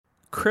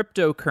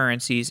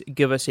cryptocurrencies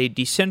give us a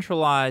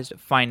decentralized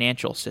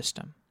financial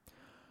system.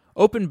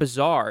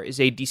 OpenBazaar is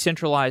a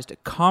decentralized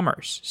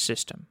commerce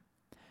system.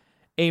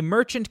 A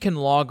merchant can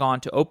log on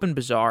to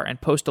OpenBazaar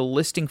and post a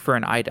listing for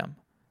an item.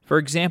 For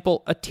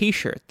example, a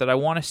t-shirt that I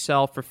want to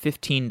sell for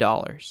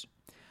 $15.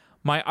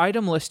 My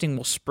item listing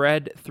will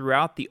spread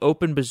throughout the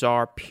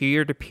OpenBazaar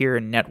peer-to-peer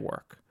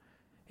network.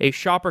 A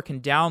shopper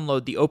can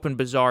download the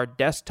OpenBazaar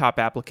desktop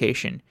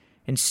application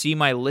and see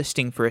my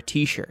listing for a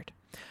t-shirt.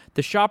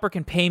 The shopper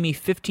can pay me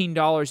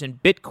 $15 in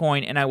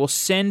Bitcoin and I will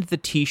send the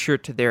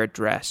t-shirt to their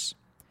address.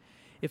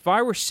 If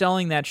I were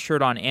selling that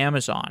shirt on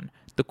Amazon,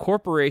 the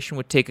corporation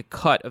would take a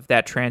cut of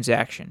that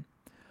transaction.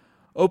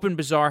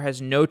 OpenBazaar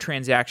has no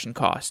transaction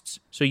costs,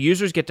 so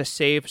users get to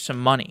save some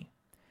money.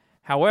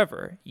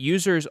 However,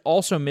 users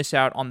also miss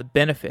out on the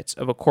benefits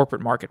of a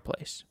corporate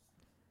marketplace.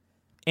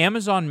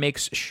 Amazon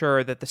makes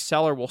sure that the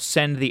seller will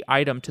send the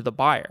item to the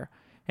buyer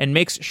and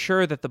makes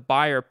sure that the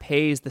buyer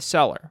pays the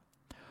seller.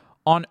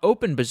 On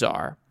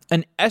OpenBazaar,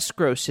 an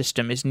escrow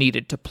system is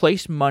needed to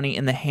place money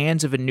in the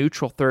hands of a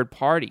neutral third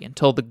party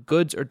until the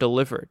goods are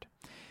delivered.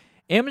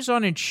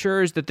 Amazon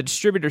ensures that the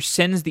distributor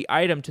sends the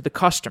item to the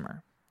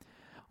customer.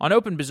 On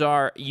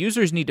OpenBazaar,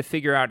 users need to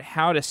figure out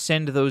how to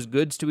send those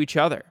goods to each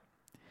other.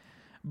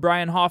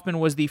 Brian Hoffman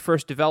was the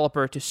first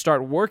developer to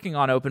start working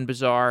on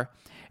OpenBazaar,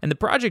 and the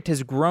project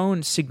has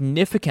grown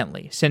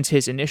significantly since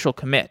his initial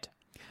commit.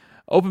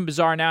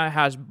 OpenBazaar now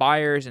has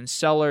buyers and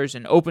sellers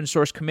and open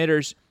source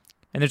committers,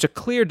 and there's a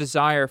clear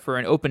desire for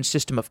an open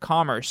system of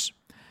commerce.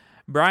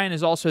 Brian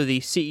is also the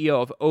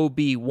CEO of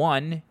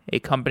OB1, a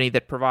company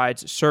that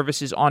provides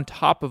services on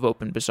top of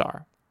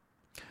OpenBazaar.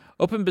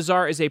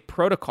 OpenBazaar is a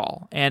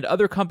protocol, and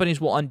other companies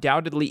will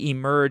undoubtedly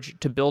emerge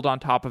to build on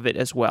top of it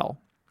as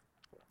well.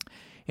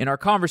 In our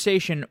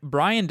conversation,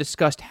 Brian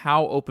discussed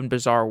how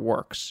OpenBazaar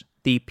works,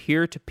 the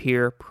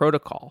peer-to-peer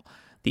protocol,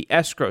 the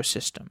escrow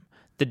system,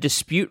 the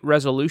dispute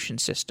resolution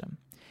system,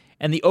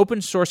 and the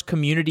open source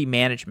community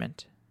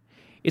management.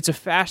 It's a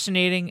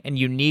fascinating and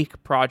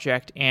unique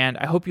project, and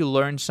I hope you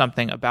learned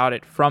something about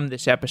it from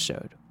this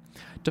episode.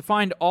 To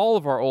find all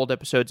of our old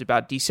episodes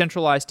about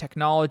decentralized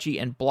technology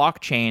and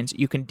blockchains,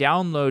 you can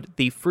download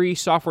the free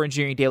Software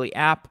Engineering Daily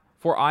app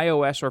for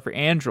iOS or for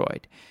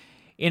Android.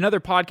 In other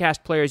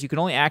podcast players, you can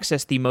only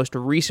access the most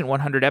recent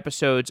 100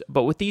 episodes,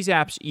 but with these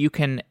apps, you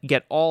can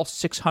get all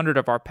 600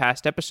 of our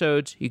past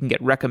episodes. You can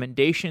get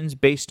recommendations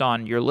based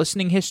on your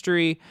listening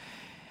history,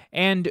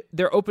 and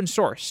they're open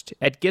sourced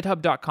at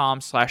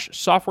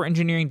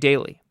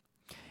github.com/softwareengineeringdaily.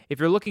 If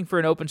you're looking for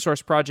an open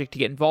source project to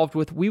get involved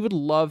with, we would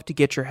love to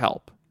get your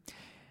help.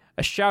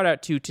 A shout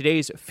out to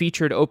today's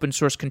featured open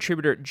source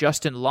contributor,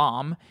 Justin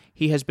Lam.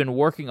 He has been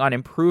working on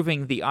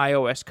improving the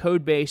iOS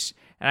code base,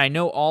 and I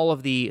know all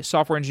of the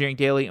Software Engineering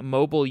Daily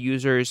mobile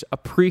users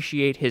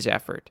appreciate his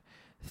effort.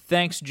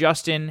 Thanks,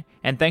 Justin,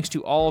 and thanks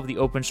to all of the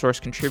open source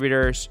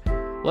contributors.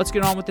 Let's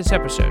get on with this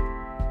episode.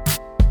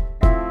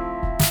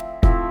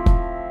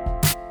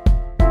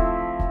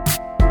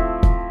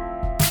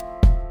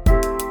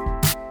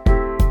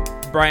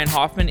 Brian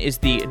Hoffman is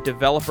the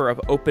developer of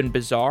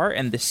OpenBazaar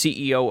and the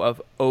CEO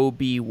of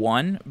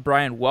OB1.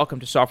 Brian,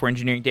 welcome to Software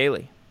Engineering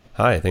Daily.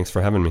 Hi, thanks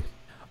for having me.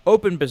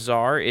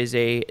 OpenBazaar is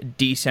a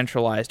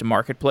decentralized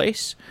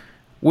marketplace.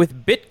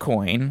 With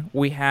Bitcoin,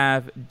 we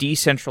have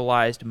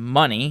decentralized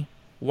money.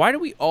 Why do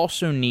we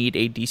also need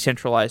a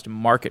decentralized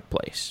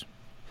marketplace?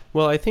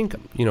 Well, I think,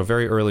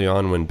 very early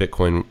on when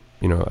Bitcoin,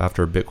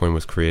 after Bitcoin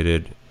was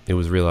created, it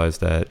was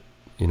realized that,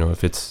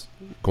 if it's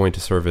going to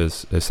serve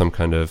as some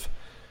kind of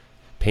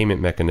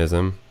payment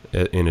mechanism,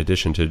 in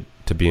addition to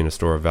being a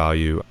store of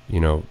value,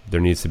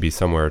 there needs to be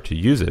somewhere to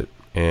use it.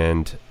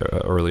 And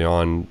early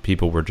on,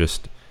 people were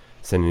just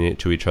sending it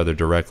to each other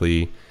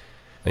directly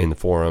in the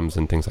forums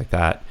and things like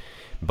that.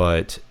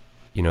 But,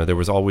 there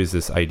was always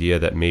this idea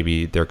that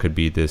maybe there could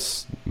be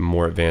this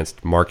more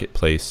advanced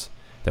marketplace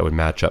that would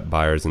match up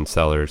buyers and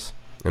sellers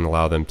and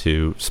allow them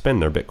to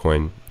spend their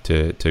Bitcoin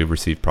to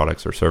receive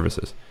products or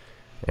services.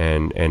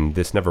 And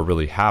this never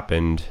really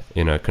happened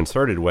in a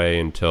concerted way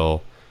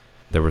until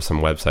there were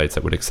some websites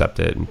that would accept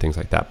it and things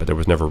like that, but there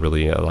was never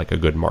really a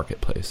good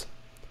marketplace.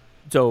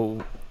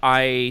 So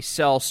I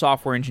sell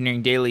Software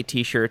Engineering Daily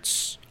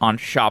t-shirts on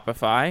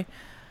Shopify.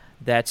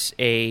 That's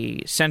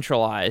a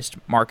centralized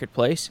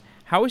marketplace.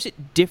 How is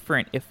it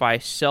different if I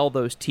sell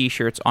those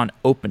t-shirts on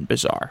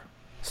OpenBazaar?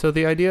 So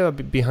the idea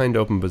behind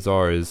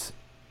OpenBazaar is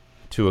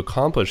to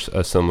accomplish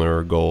a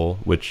similar goal,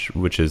 which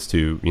is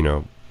to,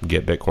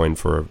 get Bitcoin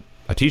for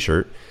a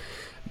t-shirt,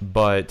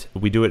 but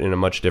we do it in a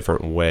much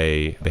different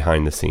way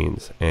behind the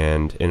scenes,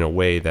 and in a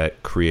way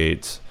that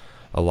creates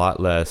a lot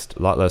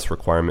less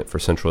requirement for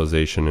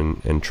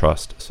centralization and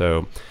trust.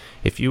 So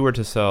if you were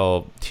to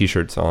sell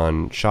t-shirts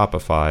on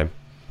Shopify,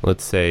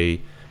 let's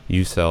say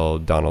you sell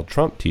Donald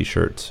Trump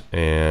t-shirts,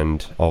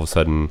 and all of a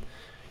sudden,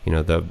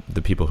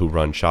 the people who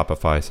run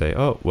Shopify say,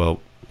 oh, well,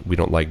 we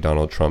don't like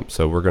Donald Trump,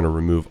 so we're going to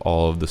remove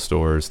all of the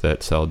stores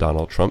that sell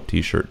Donald Trump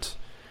t-shirts.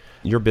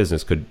 Your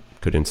business could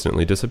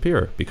instantly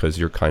disappear because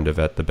you're kind of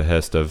at the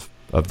behest of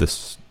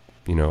this,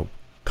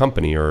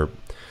 company or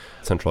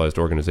centralized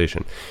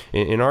organization.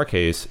 In our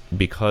case,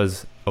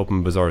 because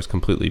OpenBazaar is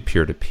completely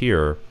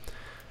peer-to-peer,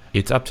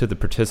 it's up to the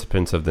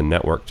participants of the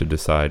network to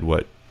decide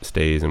what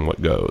stays and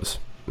what goes.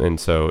 And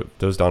so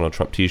those Donald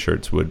Trump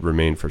t-shirts would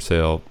remain for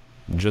sale,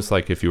 just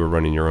like if you were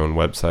running your own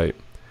website.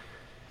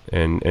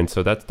 And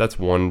so that's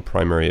one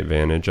primary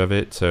advantage of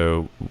it.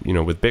 So,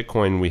 with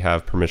Bitcoin, we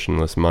have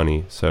permissionless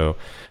money. So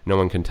no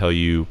one can tell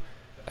you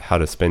how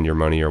to spend your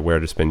money or where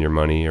to spend your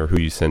money or who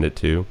you send it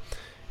to.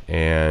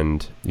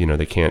 And,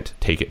 they can't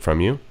take it from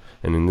you.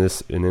 And in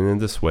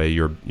this way,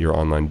 your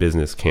online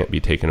business can't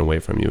be taken away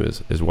from you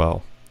as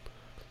well.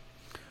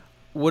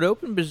 Would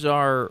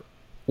OpenBazaar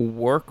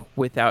work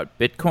without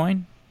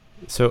Bitcoin?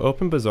 So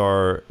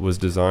OpenBazaar was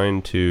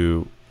designed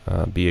to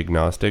be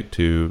agnostic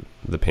to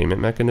the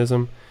payment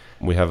mechanism.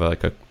 We have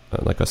like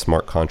a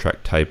smart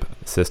contract type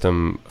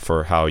system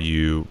for how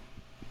you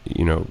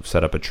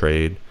set up a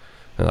trade,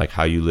 and like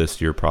how you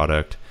list your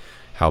product,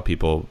 how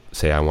people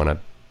say I want to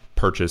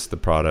purchase the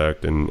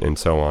product, and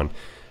so on.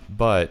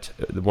 But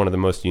one of the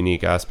most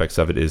unique aspects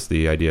of it is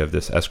the idea of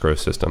this escrow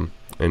system.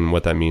 And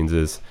what that means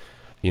is,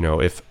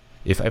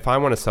 if I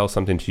want to sell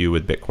something to you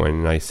with Bitcoin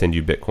and I send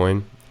you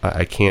Bitcoin,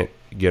 I can't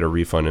get a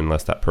refund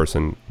unless that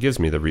person gives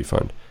me the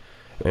refund.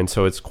 And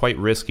so it's quite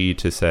risky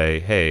to say,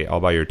 hey,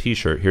 I'll buy your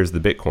t-shirt. Here's the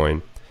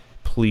Bitcoin.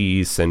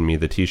 Please send me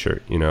the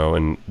t-shirt,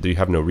 and you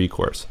have no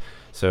recourse.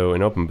 So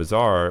in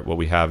OpenBazaar, what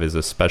we have is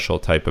a special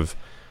type of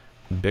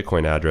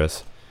Bitcoin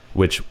address,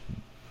 which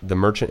the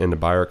merchant and the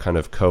buyer kind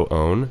of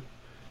co-own.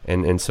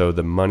 And so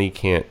the money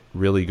can't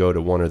really go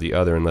to one or the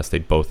other unless they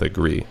both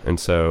agree.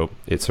 And so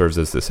it serves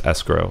as this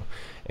escrow.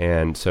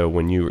 And so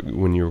when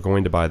you're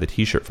going to buy the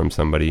t-shirt from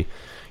somebody,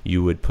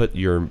 you would put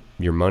your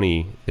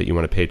money that you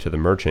want to pay to the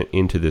merchant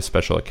into this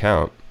special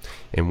account.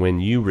 And when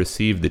you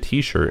receive the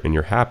t-shirt and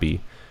you're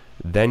happy,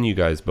 then you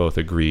guys both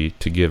agree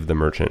to give the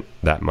merchant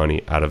that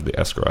money out of the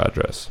escrow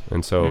address.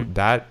 And so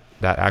that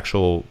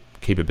actual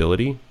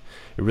capability,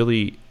 it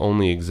really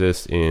only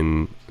exists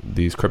in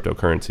these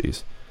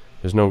cryptocurrencies.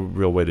 There's no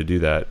real way to do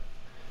that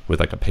with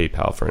like a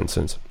PayPal, for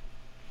instance.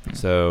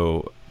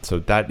 So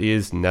that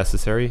is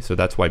necessary. So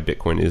that's why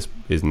Bitcoin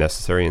is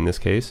necessary in this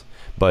case.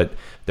 But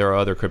there are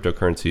other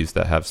cryptocurrencies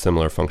that have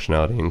similar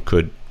functionality and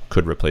could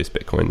replace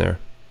Bitcoin there.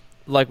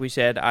 Like we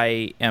said,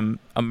 I am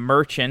a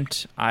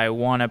merchant. I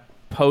want to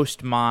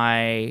post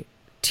my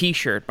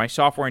t-shirt, my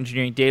Software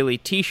Engineering Daily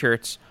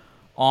t-shirts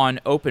on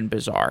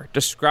OpenBazaar.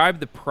 Describe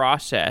the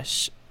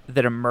process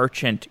that a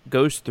merchant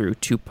goes through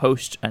to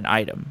post an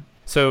item.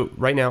 So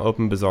right now,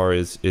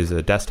 OpenBazaar is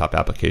a desktop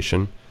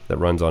application that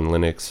runs on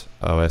Linux,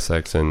 OS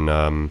X,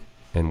 and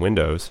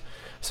Windows.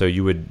 So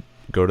you would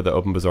go to the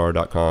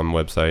openbazaar.com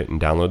website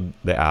and download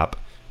the app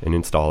and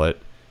install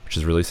it, which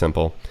is really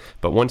simple.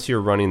 But once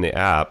you're running the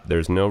app,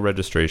 there's no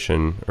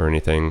registration or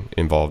anything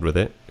involved with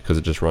it because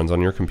it just runs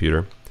on your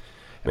computer.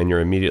 And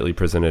you're immediately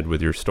presented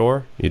with your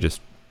store. It's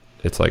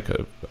like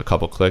a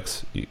couple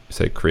clicks. You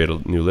say create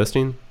a new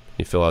listing.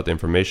 You fill out the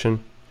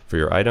information for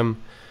your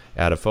item,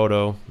 add a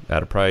photo,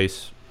 add a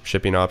price,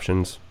 shipping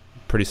options.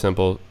 Pretty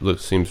simple.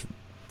 Seems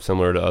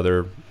similar to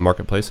other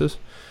marketplaces.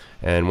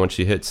 And once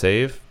you hit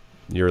save,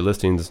 your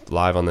listing's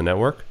live on the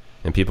network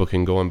and people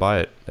can go and buy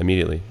it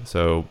immediately.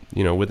 So,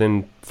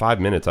 within 5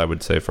 minutes, I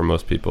would say for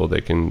most people, they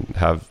can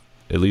have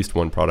at least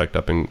one product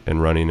up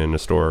and running in a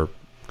store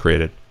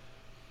created.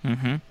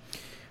 Mm-hmm.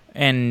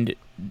 And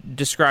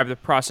describe the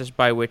process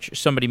by which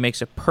somebody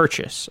makes a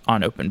purchase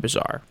on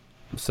OpenBazaar.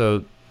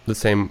 So the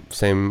same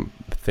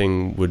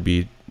thing would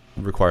be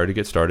required to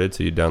get started.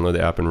 So you download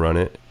the app and run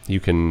it. You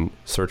can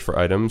search for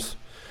items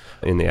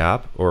in the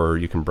app, or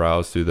you can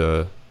browse through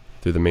the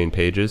main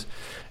pages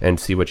and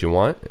see what you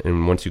want.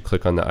 And once you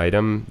click on the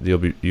item,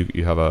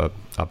 you have a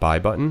buy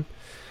button,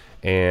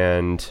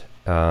 and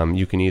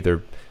you can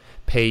either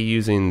pay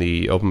using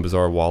the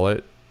OpenBazaar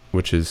wallet,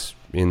 which is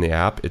in the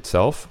app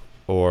itself,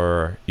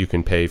 or you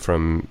can pay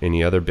from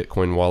any other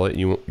Bitcoin wallet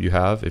you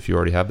have if you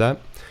already have that.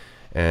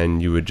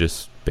 And you would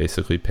just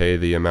basically pay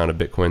the amount of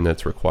Bitcoin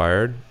that's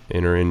required,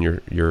 enter in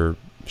your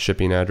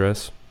shipping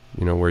address,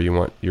 where you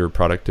want your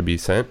product to be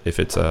sent if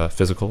it's a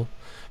physical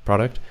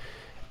product.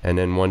 And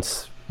then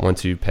once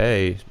you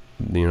pay,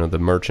 the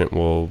merchant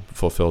will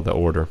fulfill the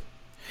order.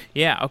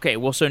 Yeah, okay.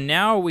 Well, so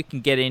now we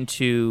can get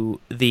into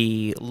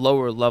the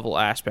lower level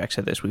aspects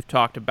of this. We've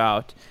talked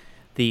about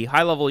the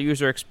high level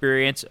user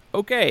experience.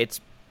 Okay, it's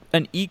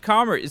an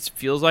e-commerce. It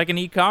feels like an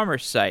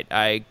e-commerce site.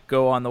 I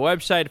go on the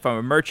website. If I'm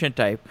a merchant,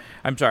 I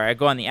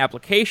go on the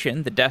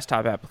application, the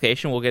desktop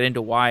application. We'll get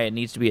into why it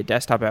needs to be a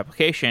desktop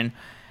application.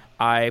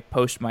 I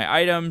post my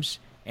items,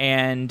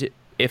 and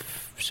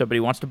if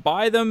somebody wants to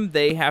buy them,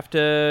 they have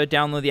to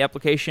download the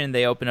application,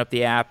 they open up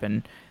the app,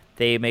 and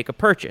they make a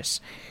purchase.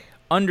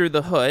 Under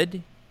the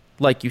hood,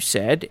 like you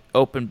said,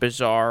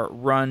 OpenBazaar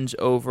runs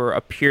over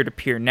a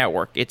peer-to-peer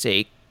network. It's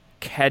a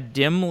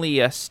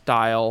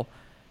Kademlia-style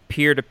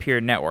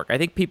peer-to-peer network. I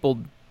think people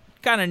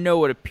kind of know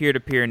what a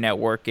peer-to-peer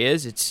network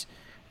is. It's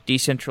a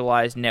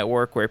decentralized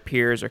network where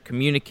peers are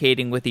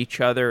communicating with each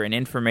other and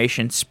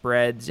information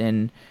spreads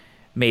in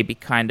maybe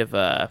kind of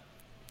a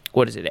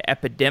what is it,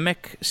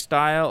 epidemic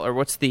style, or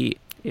what's the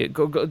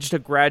just a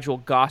gradual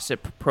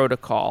gossip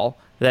protocol.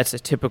 That's a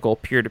typical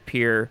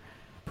peer-to-peer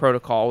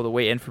protocol, the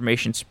way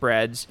information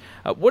spreads.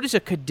 What is a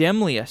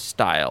Kademlia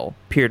style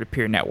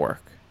peer-to-peer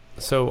network?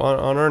 So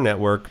on our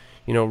network,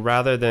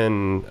 rather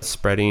than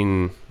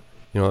spreading,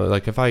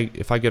 like if I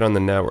get on the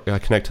network, I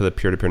connect to the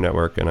peer-to-peer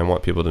network, and I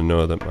want people to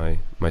know that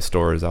my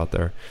store is out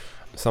there.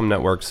 Some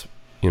networks,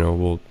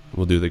 will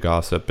do the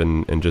gossip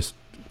and just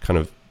kind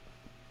of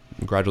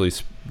gradually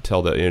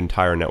tell the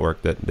entire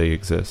network that they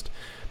exist.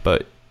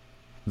 But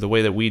the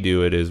way that we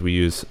do it is we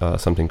use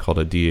something called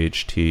a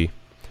DHT,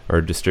 or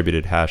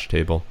distributed hash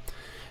table.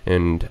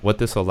 And what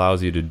this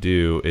allows you to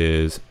do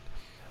is,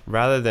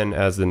 rather than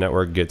as the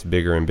network gets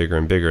bigger and bigger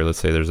and bigger, let's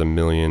say there's 1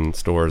 million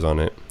stores on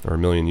it or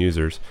 1 million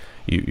users,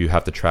 you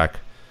have to track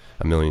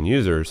 1 million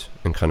users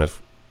and kind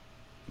of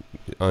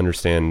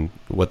understand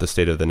what the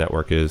state of the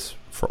network is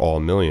for all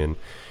 1 million.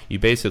 You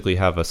basically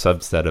have a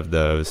subset of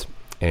those,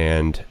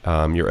 and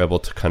you're able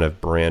to kind of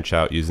branch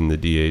out using the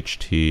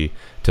DHT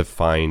to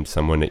find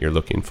someone that you're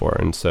looking for.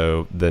 And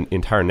so the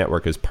entire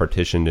network is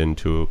partitioned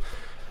into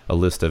a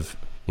list of,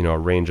 a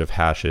range of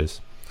hashes.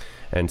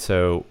 And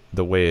so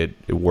the way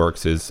it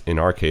works is, in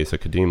our case, a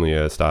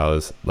Kademlia style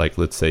is like,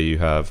 let's say you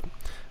have,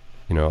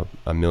 1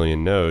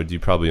 million nodes, you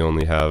probably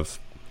only have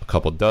a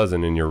couple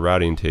dozen in your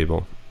routing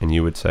table. And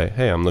you would say,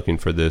 hey, I'm looking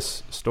for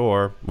this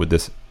store with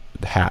this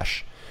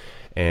hash.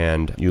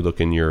 And you look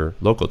in your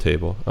local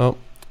table. Oh,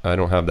 I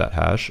don't have that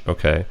hash.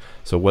 Okay,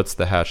 so what's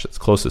the hash that's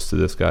closest to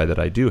this guy that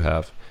I do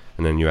have?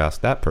 And then you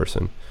ask that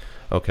person,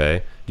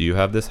 okay, do you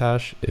have this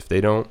hash? If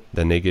they don't,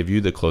 then they give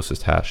you the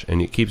closest hash.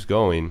 And it keeps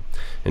going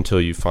until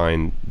you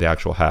find the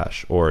actual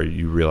hash, or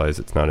you realize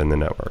it's not in the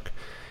network.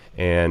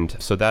 And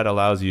so that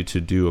allows you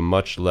to do a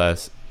much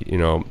less,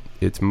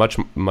 it's much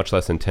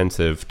less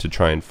intensive to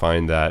try and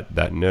find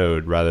that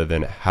node, rather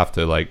than have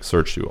to like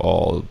search through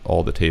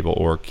all the table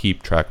or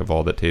keep track of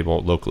all the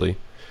table locally.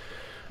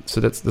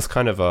 So that's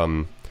kind of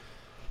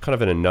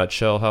in a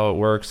nutshell how it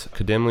works.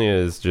 Kademlia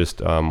is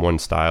just one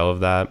style of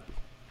that,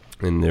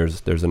 and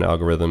there's an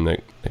algorithm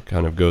that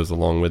kind of goes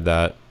along with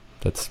that.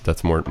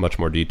 That's much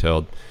more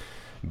detailed.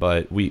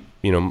 But we,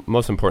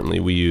 most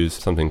importantly, we use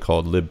something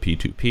called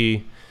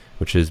libp2p,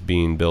 which is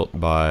being built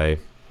by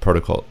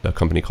a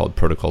company called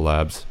Protocol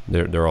Labs.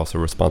 They're also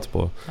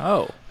responsible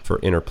for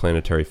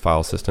interplanetary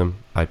file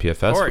system,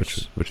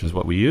 IPFS, which is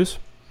what we use.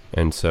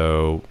 And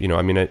so,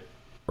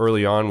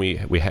 early on we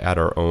had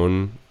our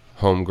own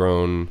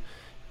homegrown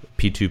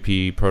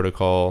P2P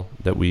protocol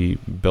that we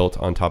built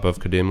on top of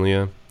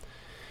Kademlia,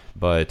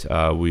 but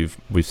we've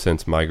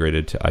since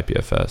migrated to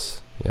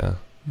IPFS. Yeah.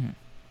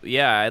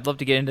 Yeah, I'd love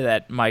to get into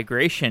that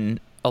migration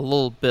a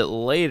little bit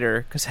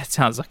later, because that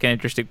sounds like an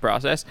interesting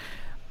process.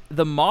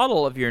 The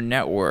model of your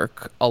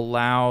network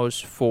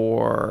allows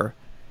for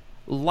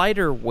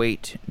lighter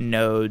weight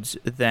nodes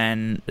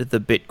than the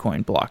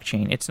Bitcoin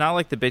blockchain. It's not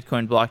like the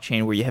Bitcoin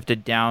blockchain where you have to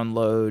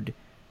download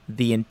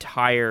the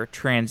entire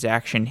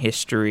transaction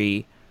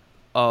history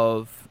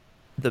of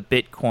the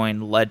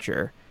Bitcoin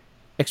ledger.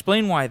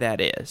 Explain why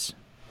that is.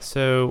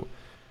 So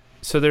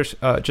there's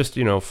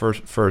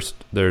first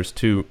there's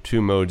two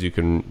modes you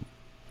can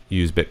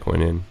use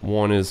Bitcoin in.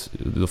 One is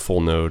the full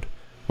node,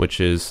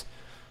 which is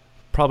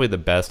probably the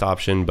best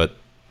option, but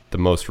the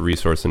most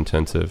resource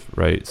intensive,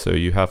 right? So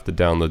you have to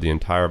download the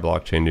entire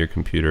blockchain to your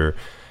computer.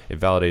 It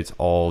validates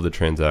all the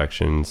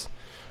transactions.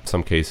 In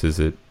some cases,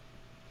 it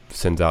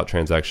sends out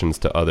transactions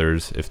to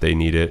others if they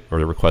need it or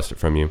they request it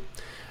from you.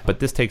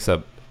 But this takes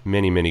up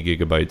many, many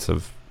gigabytes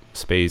of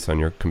space on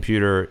your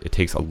computer. It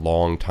takes a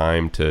long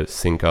time to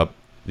sync up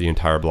the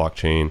entire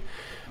blockchain.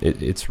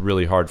 It's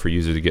really hard for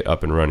users to get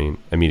up and running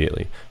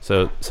immediately.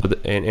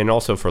 And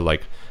also for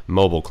like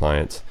mobile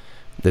clients,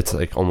 it's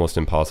like almost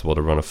impossible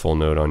to run a full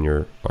node on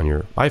your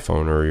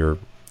iPhone or your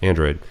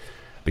Android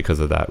because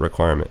of that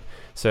requirement.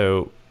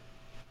 So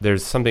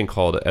there's something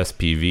called a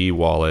SPV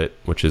wallet,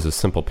 which is a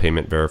simple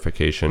payment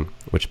verification,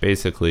 which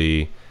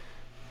basically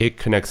it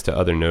connects to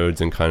other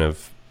nodes and kind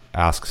of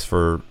asks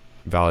for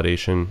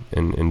validation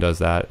and does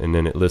that. And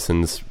then it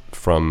listens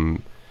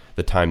from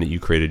the time that you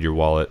created your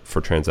wallet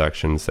for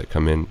transactions that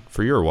come in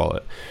for your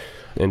wallet.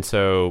 And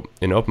so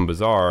in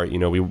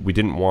OpenBazaar, we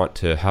didn't want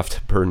to have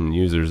to burden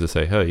users to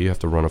say, hey, you have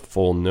to run a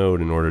full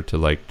node in order to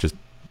like just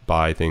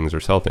buy things or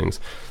sell things.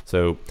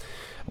 So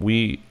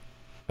we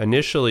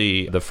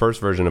initially, the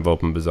first version of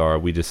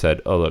OpenBazaar, we just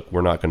said, oh, look,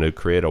 we're not going to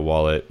create a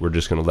wallet. We're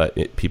just going to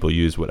let people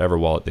use whatever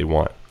wallet they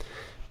want.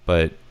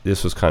 But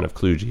this was kind of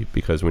kludgy,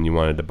 because when you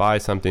wanted to buy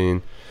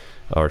something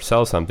or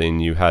sell something,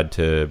 you had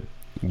to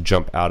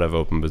jump out of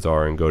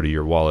OpenBazaar and go to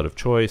your wallet of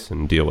choice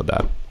and deal with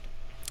that.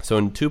 So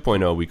in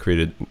 2.0, we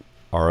created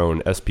our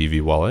own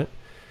SPV wallet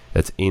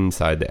that's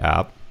inside the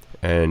app,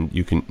 and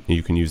you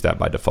can use that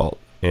by default.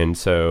 And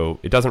so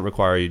it doesn't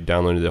require you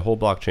downloading the whole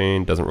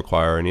blockchain, doesn't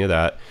require any of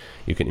that.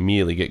 You can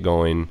immediately get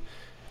going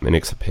and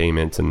accept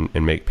payments and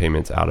make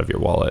payments out of your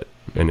wallet.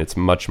 And it's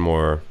much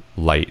more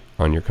light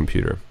on your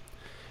computer.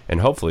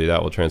 And hopefully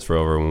that will transfer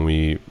over when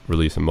we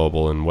release a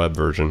mobile and web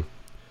version.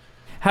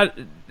 How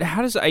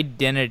does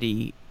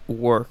identity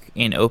work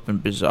in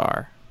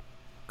OpenBazaar?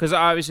 Because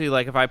obviously,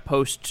 like if I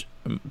post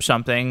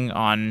something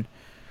on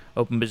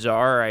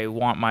OpenBazaar, I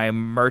want my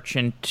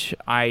merchant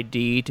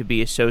ID to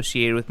be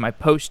associated with my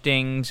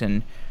postings,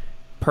 and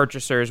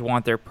purchasers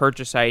want their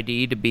purchase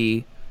ID to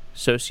be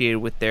associated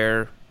with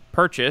their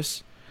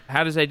purchase.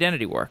 How does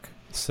identity work?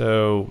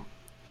 So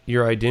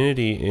your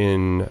identity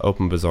in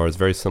OpenBazaar is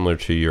very similar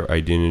to your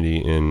identity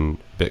in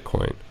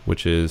Bitcoin,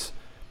 which is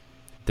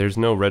there's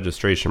no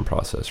registration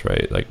process,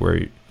 right? Like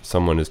where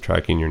someone is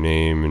tracking your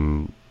name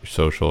and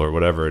social or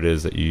whatever it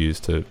is that you use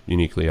to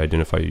uniquely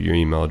identify your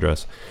email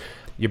address.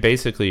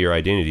 Basically your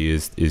identity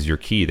is your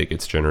key that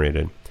gets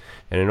generated.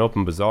 And in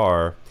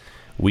OpenBazaar,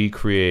 we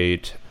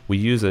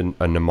use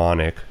a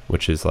mnemonic,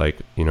 which is like,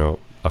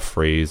 a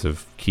phrase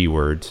of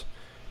keywords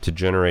to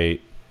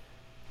generate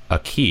a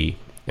key.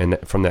 And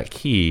from that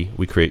key,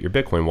 we create your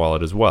Bitcoin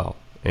wallet as well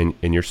in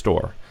your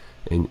store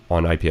on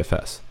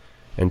IPFS.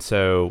 And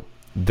so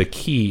the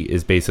key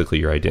is basically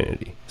your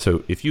identity.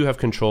 So if you have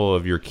control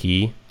of your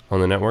key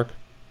on the network,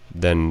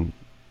 then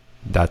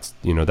that's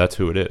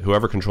who it is.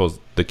 Whoever controls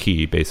the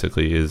key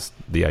basically is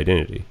the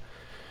identity.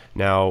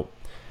 Now,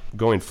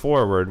 going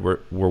forward, we're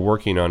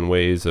working on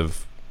ways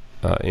of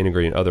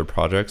integrating other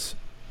projects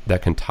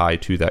that can tie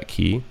to that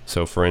key.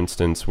 So for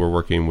instance, we're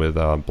working with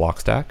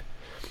Blockstack,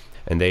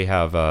 and they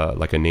have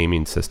like a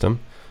naming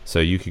system. So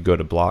you could go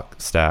to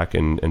Blockstack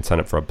and sign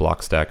up for a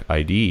Blockstack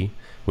ID,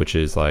 which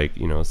is like,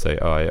 say,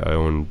 I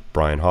own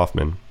Brian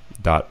Hoffman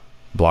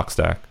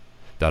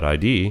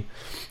 .blockstack.id.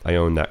 I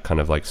own that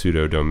kind of like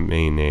pseudo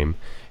domain name,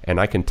 and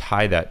I can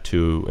tie that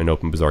to an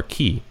OpenBazaar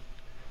key.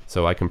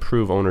 So I can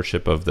prove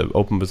ownership of the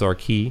OpenBazaar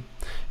key,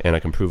 and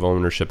I can prove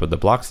ownership of the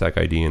Blockstack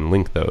ID and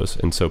link those.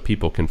 And so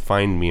people can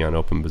find me on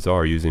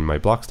OpenBazaar using my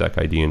Blockstack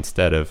ID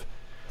instead of,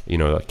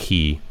 a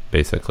key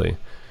basically.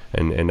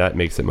 And that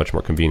makes it much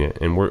more convenient.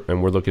 And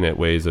we're looking at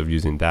ways of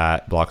using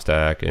that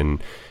Blockstack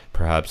and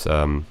perhaps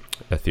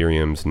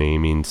Ethereum's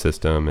naming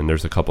system, and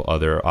there's a couple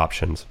other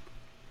options.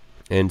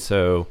 And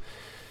so,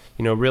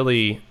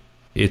 really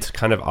it's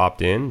kind of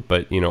opt-in,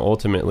 but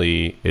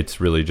ultimately it's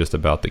really just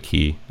about the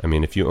key. I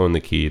mean, if you own the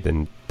key,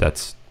 then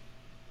that's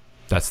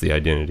the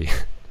identity.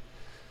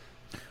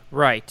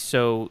 Right.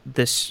 So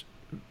this,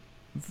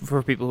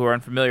 for people who are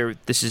unfamiliar,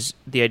 this is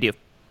the idea of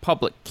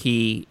public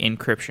key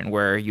encryption,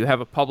 where you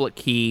have a public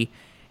key,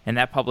 and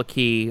that public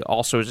key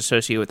also is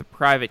associated with a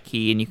private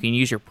key, and you can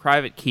use your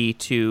private key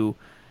to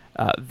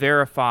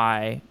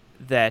verify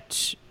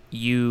that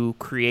you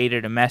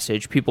created a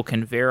message. People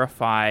can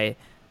verify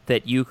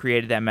that you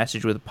created that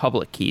message with a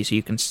public key, so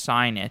you can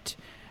sign it.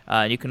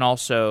 You can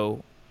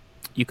also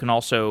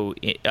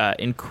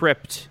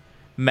encrypt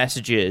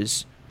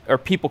messages, or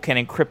people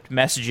can encrypt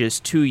messages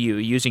to you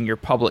using your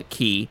public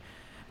key,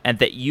 and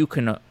that you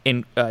can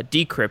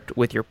decrypt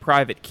with your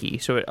private key.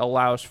 So it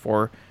allows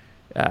for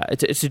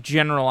it's a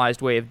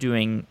generalized way of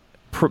doing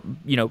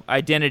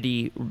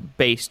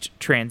identity-based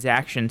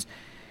transactions.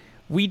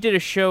 We did a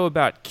show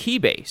about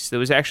Keybase that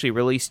was actually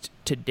released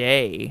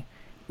today.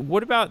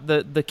 What about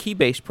the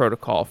Keybase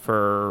protocol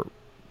for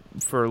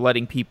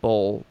letting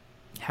people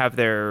have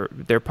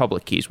their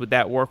public keys? Would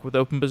that work with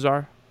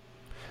OpenBazaar?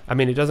 I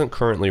mean, it doesn't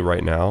currently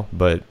right now,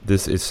 but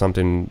this is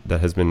something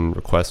that has been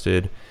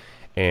requested.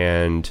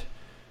 And,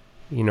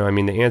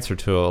 the answer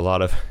to a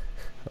lot of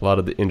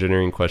the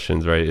engineering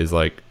questions, right, is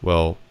like,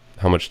 well,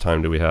 how much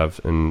time do we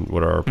have and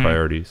what are our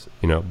priorities?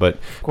 But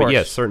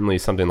yes, certainly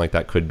something like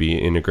that could be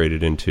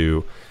integrated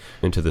into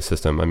the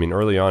system. I mean,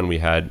 early on we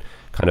had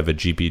kind of a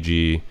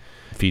GPG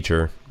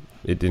feature.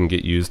 It didn't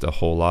get used a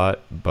whole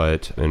lot,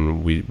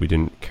 and we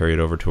didn't carry it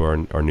over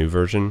to our new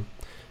version.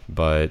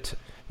 But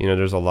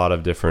there's a lot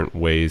of different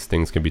ways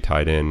things can be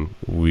tied in.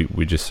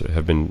 We just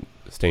have been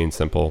staying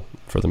simple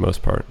for the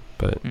most part.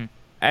 But I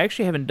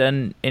actually haven't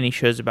done any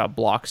shows about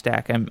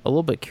Blockstack. I'm a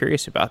little bit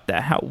curious about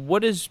that.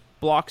 What does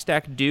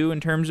Blockstack do in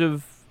terms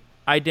of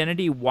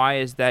identity? Why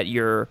is that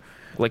your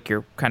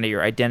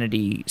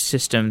identity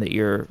system that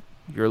you're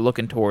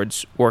looking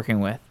towards working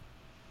with?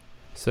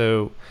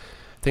 So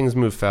things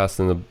move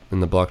fast in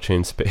the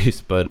blockchain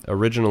space, but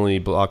originally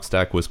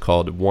Blockstack was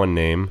called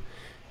OneName,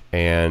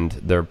 and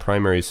their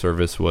primary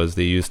service was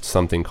they used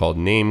something called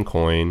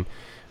Namecoin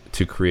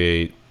to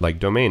create like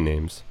domain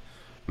names.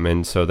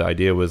 And so the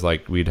idea was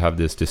like we'd have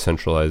this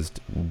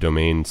decentralized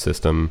domain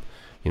system,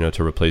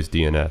 to replace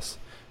DNS.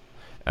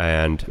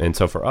 And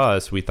so for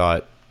us, we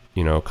thought,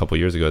 a couple of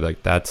years ago,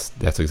 like that's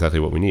exactly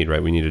what we need,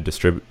 right? We need a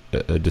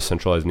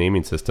decentralized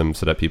naming system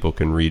so that people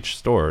can reach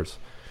stores.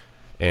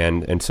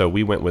 And so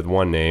we went with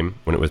OneName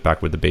when it was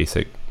back with the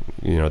basic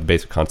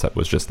concept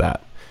was just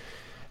that.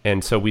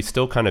 And so we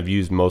still kind of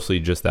use mostly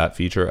just that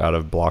feature out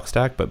of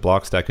Blockstack, but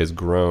Blockstack has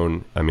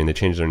grown. I mean, they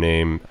changed their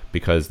name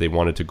because they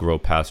wanted to grow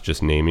past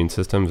just naming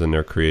systems, and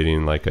they're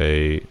creating like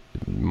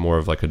more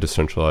of a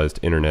decentralized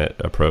internet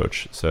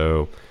approach.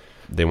 So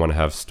they want to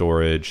have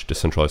storage,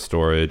 decentralized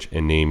storage,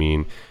 and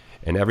naming,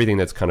 and everything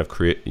that's kind of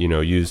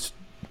used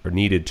or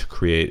needed to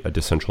create a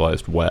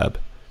decentralized web.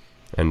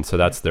 And so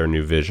that's their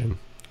new vision.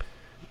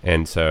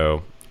 And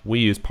so we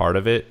use part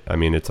of it. I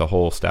mean, it's a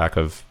whole stack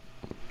of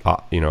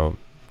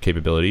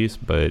capabilities,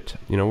 but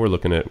we're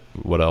looking at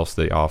what else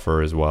they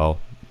offer as well.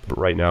 But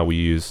right now we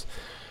use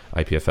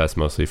IPFS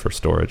mostly for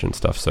storage and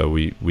stuff, so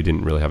we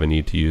didn't really have a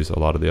need to use a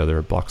lot of the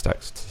other block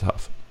stack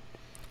stuff.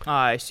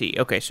 I see.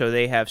 Okay, so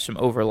they have some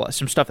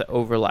stuff that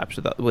overlaps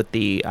with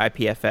the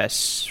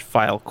IPFS,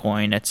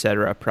 Filecoin,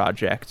 etc.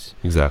 projects.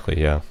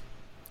 Exactly. Yeah.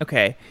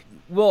 Okay.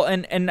 Well,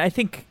 and I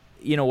think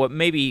what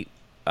may be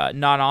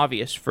not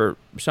obvious for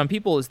some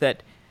people is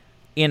that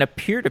in a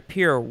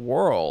peer-to-peer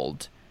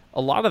world,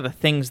 a lot of the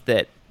things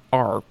that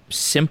are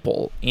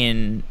simple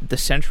in the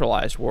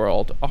centralized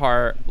world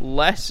are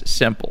less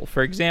simple.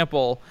 For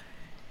example,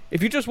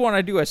 if you just want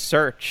to do a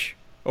search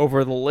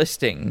over the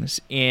listings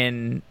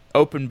in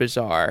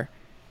OpenBazaar,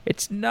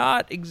 it's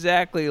not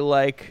exactly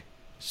like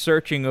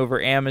searching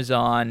over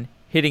Amazon,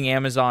 hitting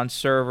Amazon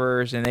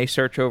servers, and they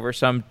search over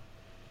some,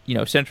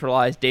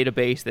 centralized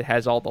database that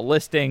has all the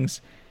listings.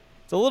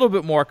 It's a little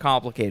bit more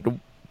complicated.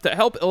 To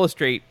help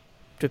illustrate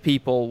to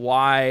people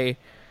why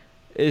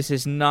this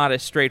is not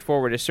as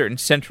straightforward as certain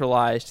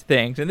centralized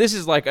things, and this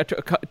is like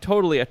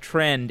totally a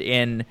trend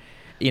in,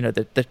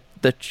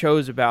 the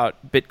shows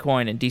about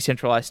Bitcoin and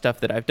decentralized stuff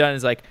that I've done,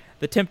 is like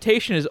the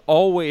temptation is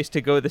always to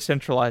go the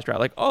centralized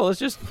route. Like, let's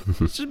just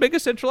make a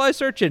centralized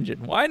search engine.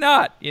 Why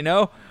not?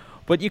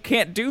 But you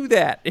can't do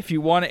that if you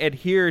want to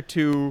adhere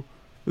to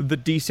the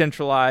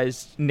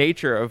decentralized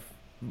nature of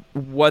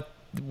what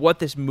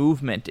this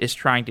movement is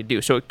trying to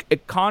do. So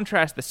it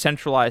contrasts the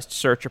centralized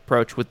search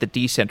approach with the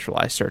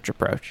decentralized search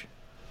approach.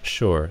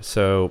 Sure.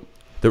 So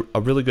a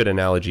really good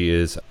analogy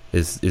is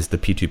the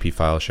P2P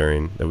file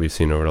sharing that we've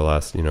seen over the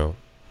last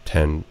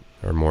 10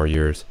 or more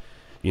years.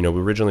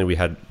 Originally we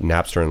had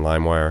Napster and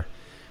LimeWire,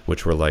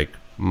 which were like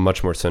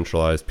much more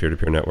centralized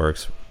peer-to-peer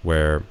networks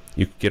where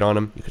you could get on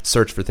them, you could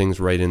search for things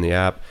right in the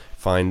app,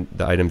 find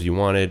the items you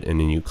wanted, and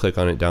then you click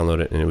on it, download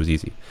it, and it was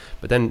easy.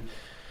 But then,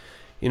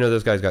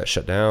 those guys got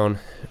shut down.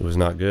 It was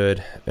not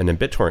good. And then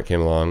BitTorrent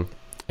came along,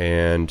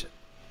 and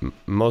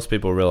most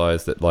people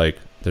realized that like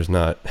there's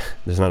not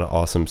an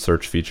awesome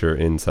search feature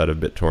inside of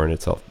BitTorrent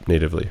itself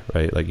natively,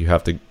 right? Like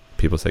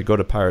people say go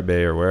to Pirate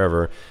Bay or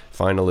wherever,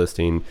 find a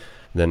listing,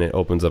 then it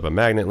opens up a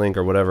magnet link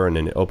or whatever, and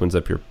then it opens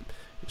up your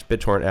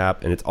BitTorrent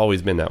app, and it's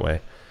always been that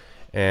way.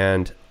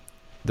 And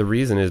the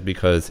reason is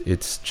because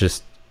it's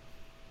just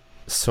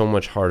so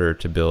much harder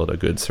to build a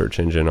good search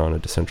engine on a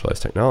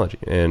decentralized technology,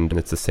 and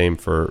it's the same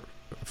for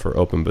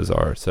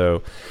OpenBazaar.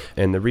 So,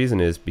 and the reason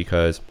is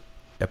because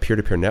a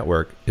peer-to-peer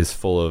network is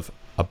full of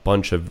a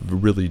bunch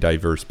of really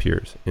diverse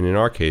peers. And in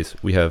our case,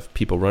 we have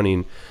people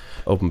running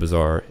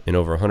OpenBazaar in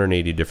over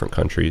 180 different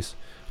countries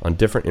on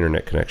different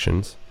internet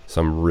connections,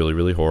 some really,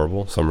 really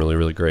horrible, some really,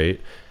 really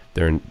great.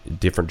 They're in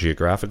different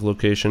geographic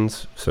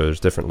locations, so there's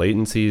different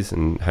latencies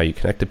and how you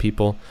connect to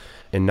people.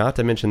 And not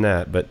to mention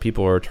that, but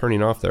people are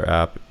turning off their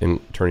app and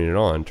turning it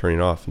on, turning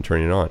it off and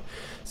turning it on.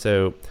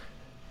 So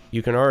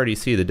you can already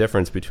see the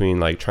difference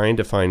between like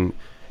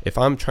if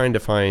I'm trying to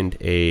find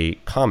a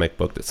comic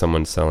book that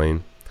someone's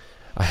selling,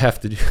 I have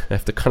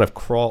to kind of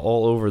crawl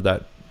all over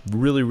that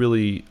really,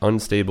 really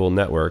unstable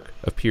network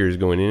of peers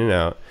going in and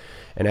out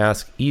and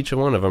ask each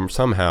one of them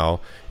somehow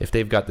if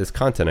they've got this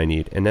content I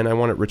need. And then I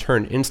want it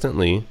returned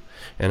instantly,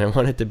 and I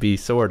want it to be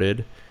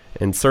sorted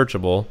and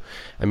searchable.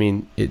 I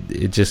mean,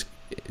 it just,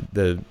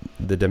 the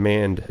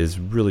demand is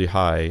really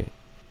high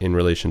in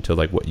relation to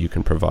like what you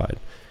can provide.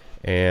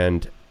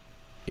 And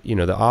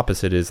the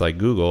opposite is like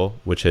Google,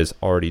 which has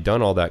already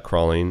done all that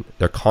crawling.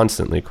 They're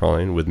constantly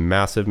crawling with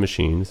massive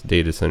machines,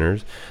 data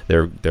centers.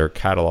 They're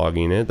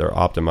cataloging it, they're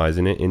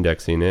optimizing it,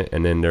 indexing it,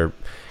 and then they're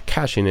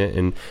caching it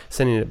and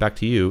sending it back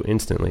to you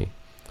instantly.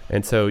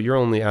 And so you're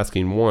only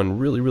asking one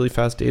really, really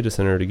fast data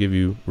center to give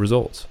you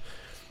results.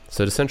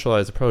 So the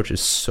centralized approach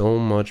is so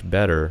much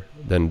better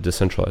than a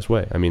decentralized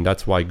way. I mean,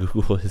 that's why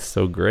Google is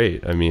so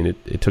great. I mean,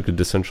 it took a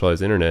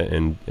decentralized internet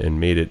and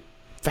made it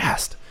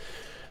fast.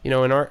 In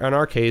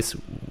our case,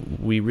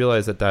 we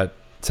realized that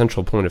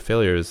central point of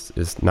failure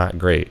is not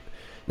great.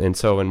 And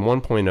so in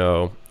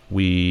 1.0,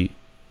 we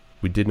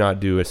did not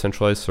do a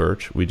centralized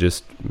search. We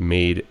just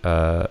made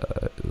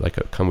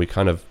we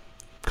kind of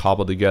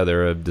cobbled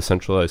together a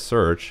decentralized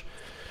search,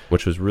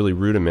 which was really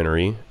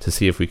rudimentary to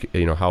see if we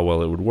could, how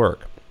well it would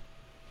work.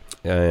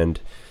 And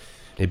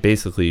it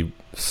basically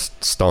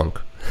stunk.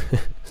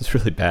 It's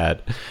really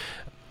bad.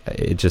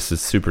 It just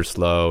is super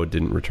slow,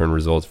 didn't return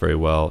results very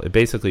well. It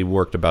basically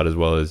worked about as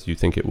well as you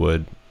think it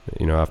would,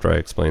 after I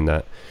explained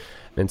that.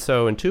 And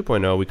so in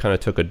 2.0, we kind of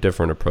took a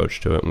different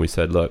approach to it. And we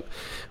said, look,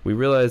 we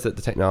realize that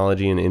the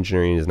technology and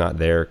engineering is not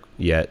there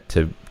yet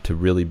to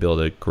really build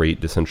a great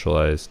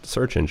decentralized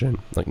search engine.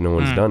 Like no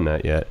one's done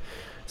that yet.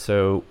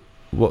 So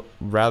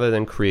rather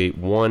than create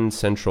one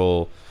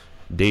central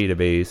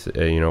database,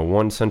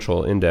 one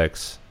central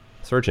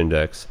search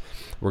index,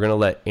 we're going to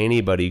let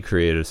anybody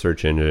create a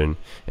search engine,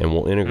 and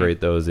we'll integrate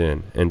those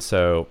in. And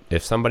so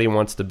if somebody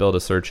wants to build a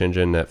search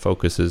engine that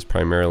focuses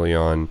primarily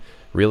on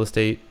real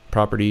estate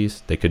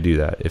properties, they could do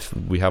that. If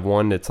we have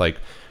one that's like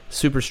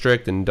super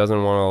strict and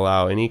doesn't want to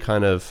allow any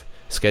kind of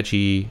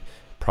sketchy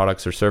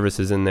products or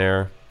services in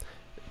there,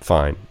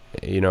 fine.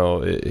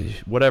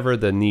 whatever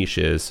the niche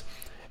is.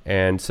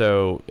 And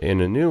so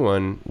in a new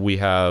one, we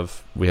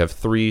have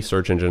 3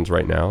 search engines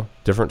right now,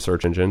 different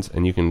search engines,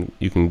 and you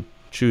can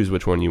choose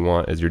which one you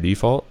want as your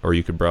default, or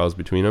you could browse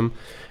between them,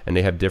 and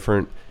they have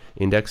different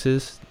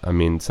indexes. I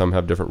mean, some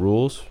have different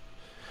rules,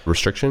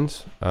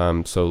 restrictions.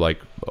 So like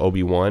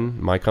OB1,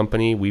 my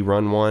company, we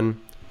run one,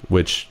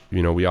 which,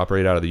 we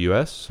operate out of the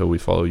US, so we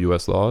follow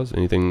US laws.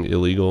 Anything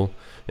illegal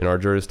in our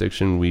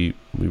jurisdiction, we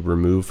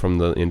remove from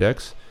the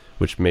index,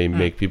 which may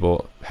make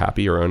people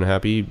happy or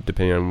unhappy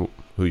depending on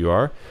who you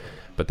are.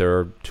 But there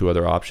are 2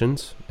 other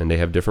options, and they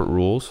have different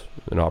rules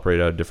and operate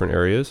out of different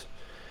areas.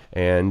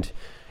 And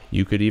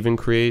you could even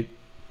create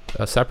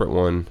a separate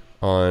one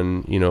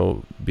on,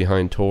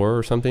 behind Tor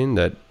or something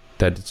that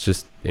it's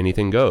just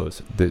anything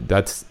goes.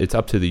 It's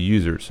up to the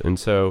users. And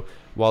so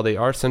while they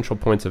are central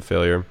points of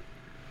failure,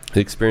 the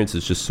experience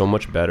is just so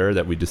much better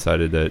that we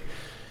decided that,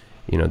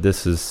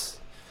 this is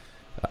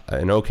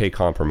an okay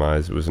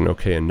compromise. It was an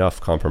okay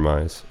enough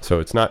compromise. So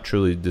it's not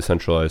truly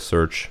decentralized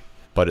search,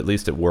 but at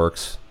least it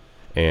works.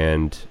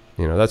 And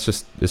it's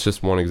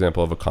just one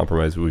example of a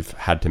compromise we've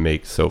had to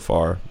make so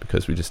far,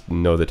 because we just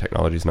know the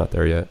technology's not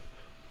there yet.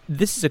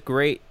 This is a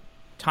great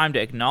time to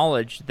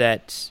acknowledge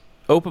that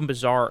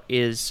OpenBazaar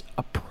is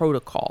a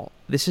protocol.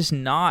 This is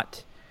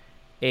not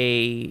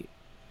a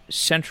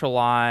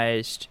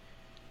centralized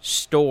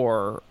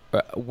store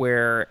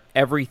where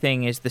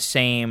everything is the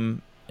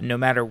same no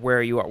matter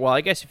where you are. Well,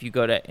 I guess if you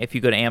go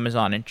to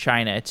Amazon in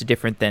China, it's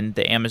different than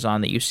the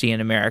Amazon that you see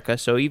in America.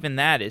 So even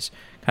that is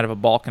kind of a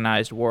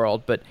balkanized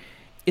world, but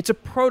it's a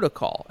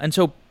protocol. And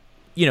so,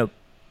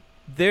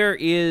 there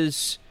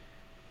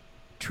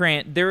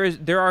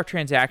are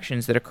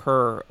transactions that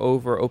occur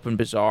over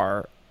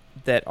OpenBazaar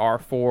that are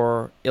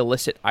for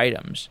illicit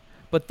items,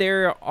 but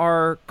there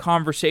are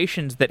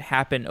conversations that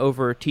happen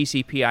over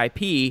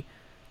TCP/IP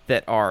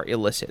that are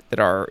illicit, that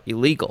are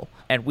illegal,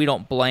 and we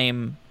don't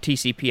blame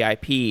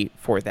TCP/IP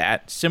for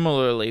that.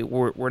 Similarly,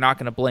 we're not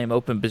going to blame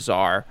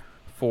OpenBazaar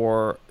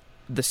for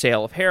the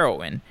sale of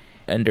heroin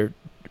under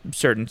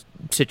certain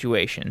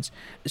situations.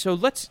 So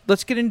let's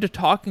get into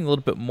talking a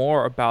little bit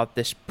more about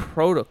this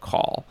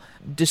protocol.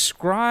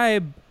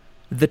 Describe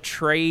the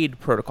trade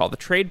protocol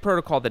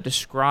that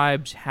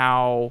describes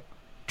how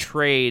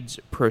trades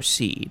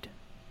proceed.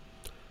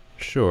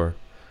 Sure.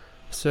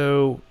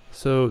 So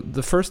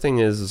the first thing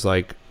is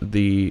like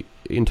the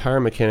entire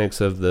mechanics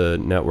of the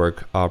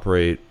network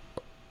operate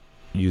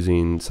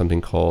using something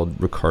called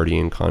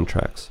Ricardian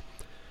contracts.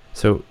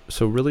 So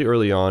really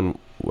early on,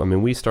 I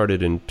mean, we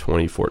started in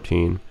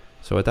 2014.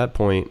 So at that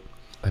point,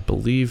 I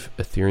believe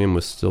Ethereum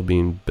was still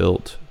being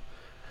built,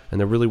 and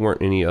there really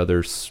weren't any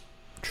other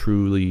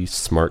truly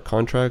smart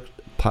contract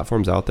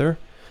platforms out there.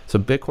 So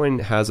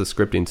Bitcoin has a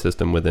scripting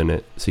system within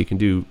it, so you can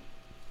do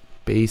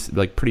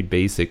pretty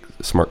basic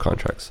smart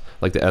contracts,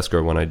 like the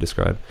escrow one I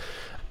described,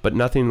 but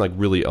nothing like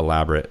really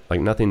elaborate, like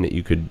nothing that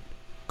you could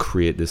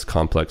create this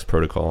complex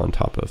protocol on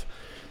top of.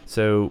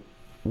 So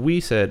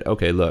we said,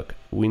 okay, look,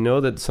 we know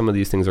that some of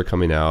these things are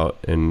coming out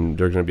and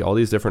there's going to be all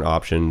these different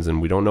options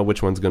and we don't know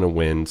which one's going to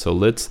win. So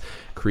let's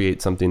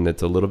create something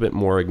that's a little bit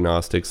more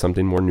agnostic,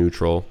 something more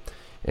neutral.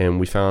 And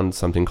we found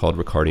something called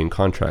Ricardian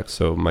contracts.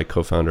 So my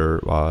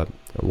co-founder,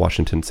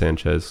 Washington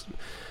Sanchez,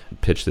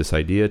 pitched this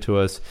idea to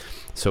us.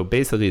 So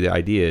basically the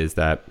idea is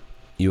that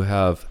you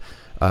have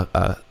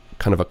a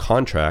kind of a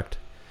contract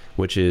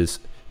which is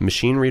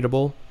machine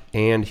readable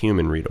and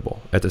human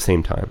readable at the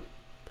same time.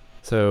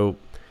 So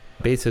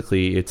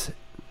basically it's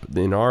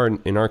in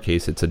our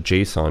case it's a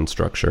JSON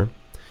structure.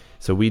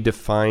 So we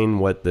define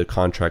what the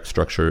contract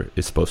structure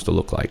is supposed to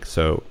look like.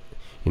 So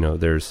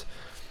there's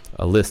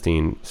a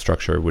listing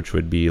structure, which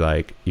would be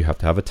like you have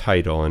to have a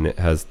title and it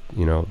has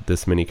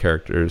this many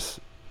characters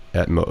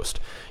at most.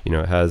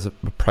 It has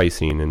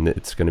pricing and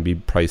it's going to be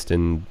priced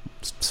in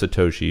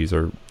Satoshis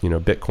or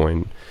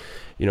Bitcoin.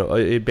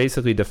 It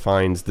basically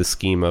defines the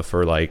schema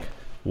for like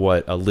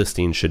what a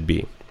listing should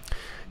be,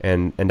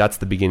 and that's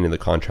the beginning of the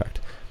contract.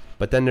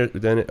 But then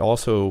it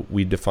also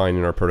we define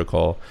in our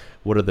protocol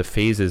what are the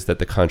phases that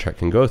the contract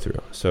can go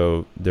through.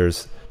 So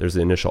there's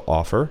the initial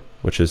offer,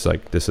 which is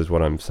like, this is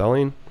what I'm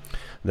selling.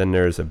 Then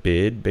there's a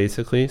bid,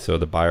 basically. So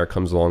the buyer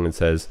comes along and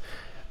says,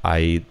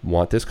 I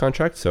want this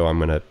contract, so I'm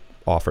going to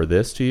offer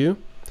this to you.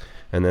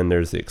 And then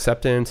there's the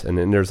acceptance, and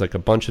then there's like a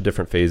bunch of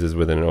different phases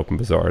within an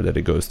OpenBazaar that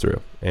it goes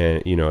through.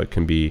 And it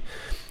can be,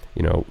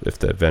 if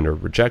the vendor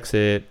rejects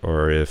it,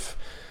 or if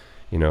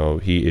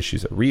he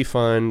issues a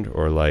refund,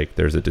 or like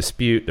there's a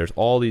dispute. There's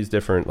all these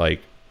different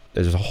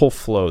there's a whole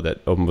flow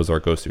that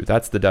OpenBazaar goes through.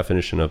 That's the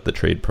definition of the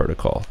trade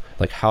protocol.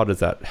 Like how does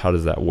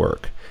that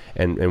work?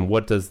 And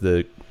what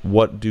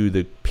do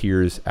the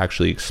peers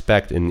actually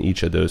expect in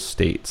each of those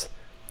states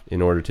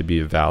in order to be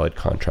a valid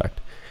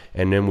contract?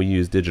 And then we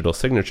use digital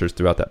signatures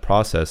throughout that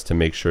process to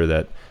make sure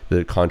that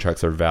the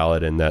contracts are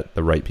valid and that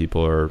the right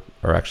people are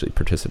actually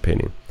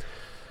participating.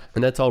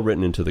 And that's all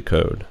written into the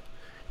code.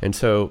 And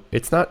so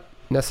it's not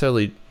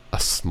necessarily a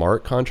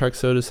smart contract,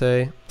 so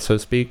to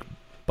speak,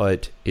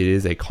 but it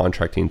is a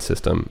contracting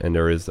system, and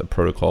there is a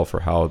protocol for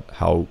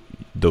how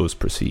those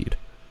proceed.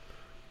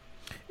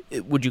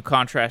 would you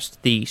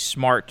contrast the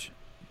smart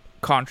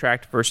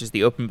contract versus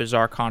the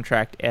OpenBazaar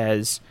contract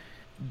as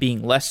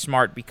being less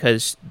smart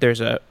because there's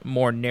a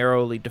more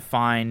narrowly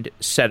defined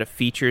set of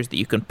features that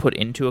you can put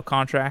into a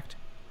contract?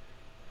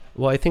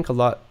 Well, I think a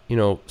lot,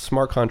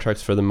 smart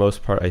contracts for the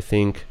most part, I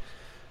think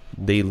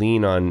they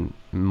lean on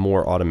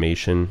more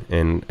automation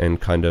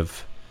and kind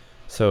of,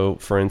 so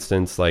for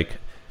instance, like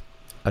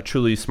a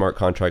truly smart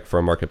contract for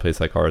a marketplace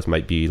like ours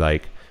might be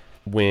like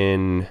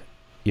when,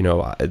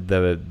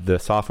 the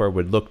software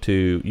would look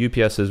to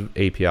UPS's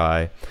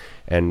API,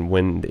 and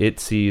when it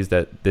sees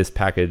that this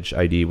package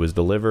ID was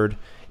delivered,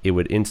 it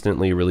would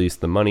instantly release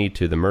the money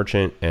to the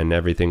merchant and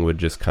everything would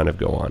just kind of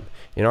go on.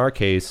 In our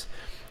case,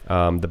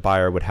 the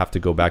buyer would have to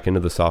go back into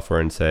the software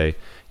and say,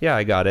 yeah,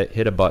 I got it,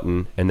 hit a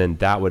button, and then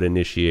that would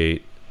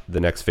initiate the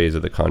next phase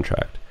of the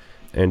contract.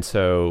 And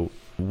so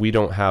we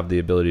don't have the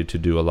ability to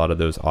do a lot of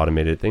those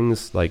automated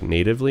things like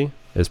natively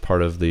as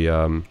part of the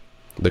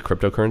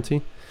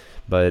cryptocurrency,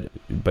 but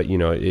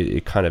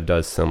it kind of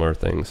does similar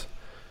things.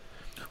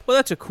 Well,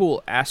 that's a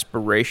cool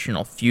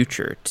aspirational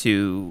future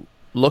to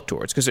look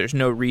towards because there's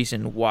no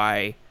reason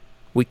why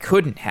we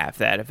couldn't have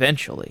that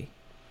eventually.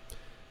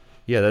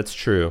 Yeah, that's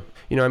true.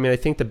 I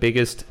think the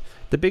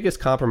biggest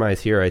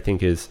compromise here, I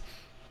think, is,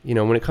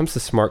 when it comes to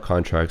smart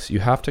contracts, you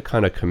have to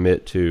kind of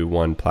commit to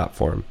one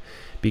platform,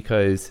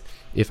 because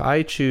if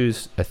I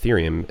choose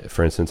Ethereum,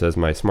 for instance, as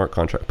my smart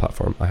contract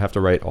platform, I have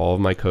to write all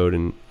of my code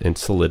in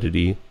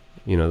Solidity,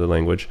 the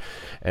language,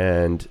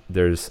 and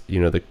there's,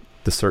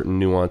 the certain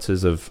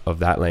nuances of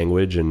that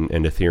language and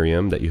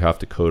Ethereum that you have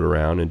to code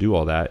around and do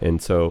all that. And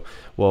so,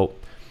 well,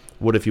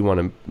 what if you want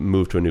to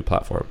move to a new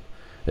platform?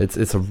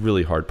 It's a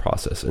really hard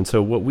process. And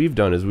so what we've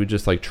done is we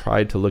just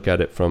tried to look at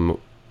it from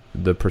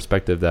the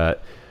perspective that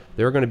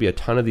there are going to be a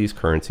ton of these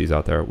currencies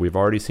out there. We've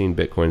already seen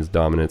Bitcoin's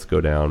dominance go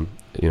down,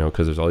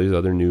 because there's all these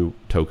other new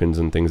tokens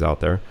and things out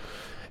there.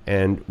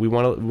 And we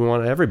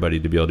want everybody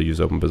to be able to use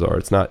OpenBazaar.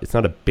 It's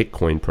not a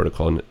Bitcoin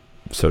protocol,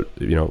 so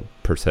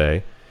per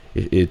se.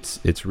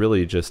 It's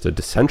really just a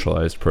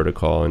decentralized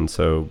protocol, and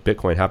so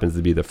Bitcoin happens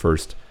to be the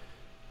first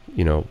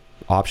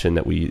option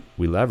that we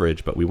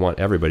leverage, but we want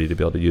everybody to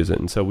be able to use it.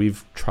 And so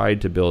we've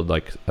tried to build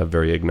like a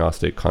very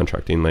agnostic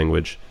contracting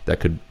language that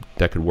could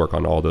work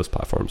on all those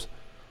platforms.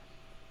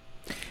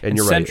 And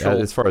you're right,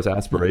 as far as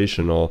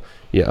aspirational,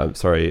 I'm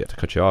sorry to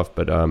cut you off,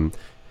 but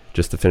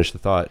just to finish the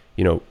thought,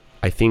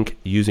 I think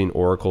using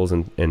oracles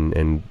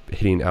and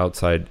hitting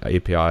outside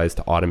APIs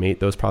to automate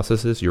those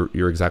processes,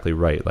 you're exactly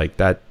right. Like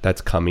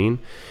that's coming,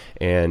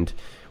 and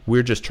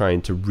we're just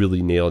trying to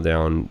really nail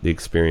down the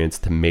experience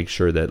to make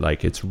sure that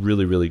it's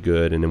really, really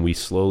good, and then we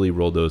slowly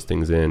roll those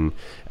things in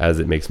as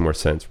it makes more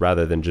sense,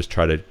 rather than just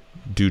try to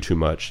do too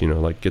much.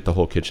 Get the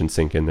whole kitchen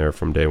sink in there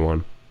from day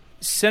one.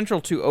 Central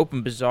to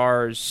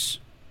OpenBazaar's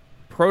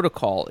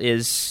protocol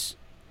is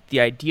the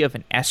idea of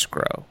an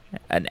escrow.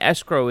 An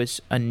escrow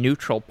is a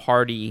neutral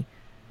party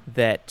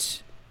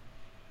that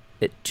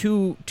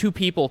two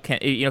people can,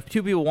 if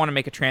two people want to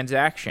make a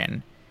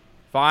transaction,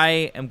 if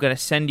I am going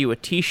to send you a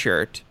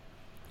T-shirt,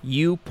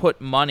 you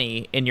put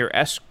money in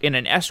in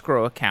an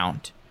escrow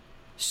account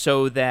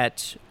so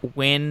that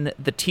when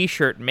the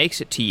T-shirt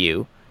makes it to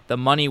you, the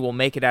money will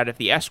make it out of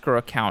the escrow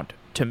account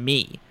to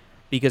me.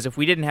 Because if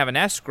we didn't have an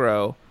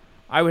escrow,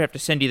 I would have to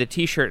send you the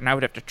T-shirt and I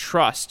would have to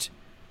trust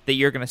that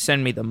you're going to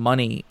send me the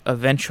money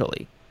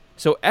eventually.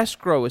 So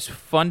escrow is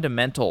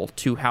fundamental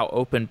to how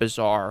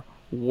OpenBazaar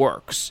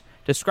works.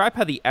 Describe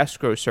how the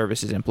escrow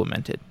service is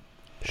implemented.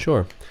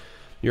 Sure.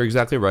 You're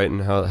exactly right in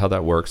how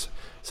that works.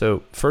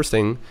 So first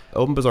thing,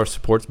 OpenBazaar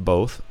supports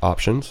both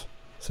options.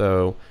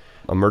 So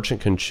a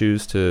merchant can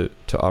choose to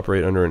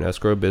operate under an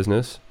escrow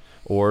business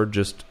or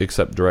just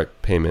accept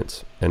direct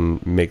payments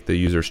and make the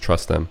users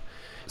trust them.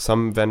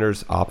 Some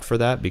vendors opt for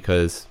that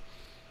because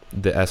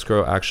the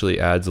escrow actually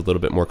adds a little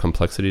bit more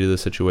complexity to the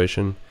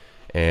situation.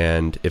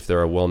 And if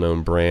they're a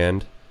well-known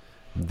brand,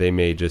 they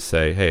may just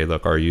say, hey,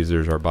 look, our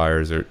users, our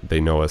buyers,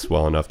 they know us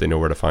well enough. They know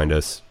where to find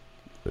us.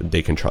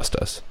 They can trust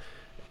us.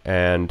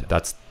 And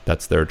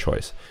that's their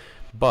choice.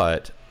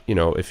 But,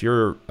 if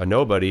you're a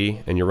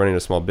nobody and you're running a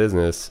small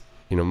business,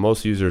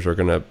 most users are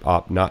going to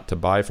opt not to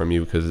buy from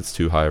you because it's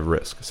too high of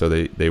risk. So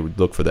they would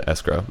look for the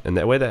escrow. And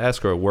the way that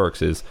escrow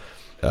works is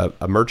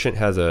a merchant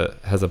has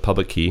a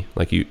public key,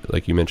 like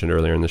you mentioned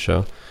earlier in the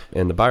show,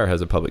 and the buyer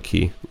has a public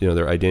key.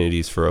 Their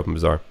identities for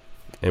OpenBazaar.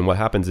 And what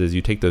happens is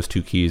you take those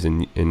two keys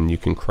and you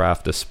can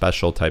craft a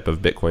special type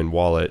of Bitcoin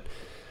wallet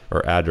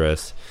or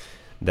address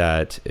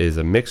that is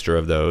a mixture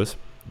of those,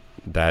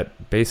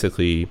 that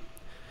basically,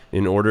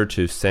 in order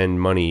to send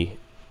money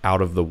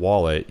out of the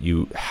wallet,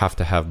 you have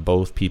to have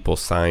both people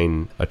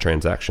sign a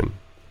transaction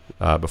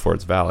before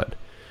it's valid.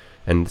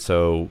 And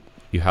so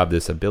you have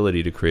this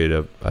ability to create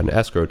an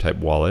escrow type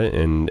wallet,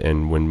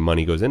 and when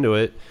money goes into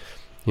it,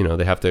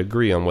 they have to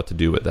agree on what to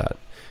do with that.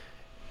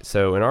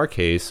 So in our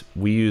case,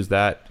 we use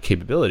that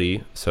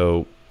capability.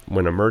 So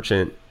when a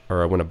merchant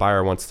or when a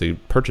buyer wants to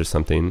purchase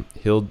something,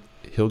 the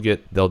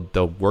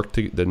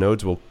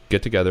nodes will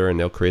get together and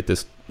they'll create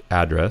this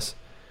address,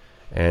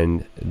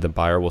 and the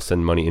buyer will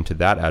send money into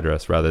that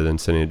address rather than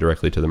sending it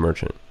directly to the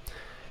merchant.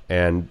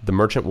 And the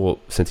merchant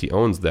will, since he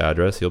owns the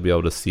address, he'll be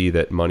able to see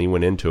that money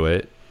went into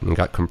it and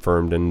got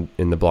confirmed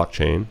in the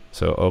blockchain.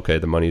 So, okay,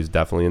 the money is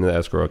definitely in the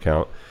escrow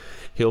account.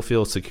 He'll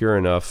feel secure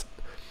enough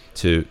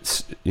to,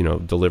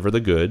 deliver the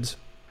goods.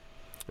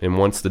 And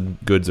once the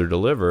goods are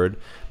delivered,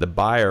 the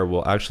buyer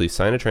will actually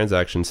sign a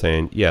transaction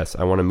saying, yes,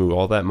 I want to move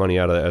all that money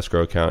out of the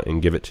escrow account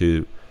and give it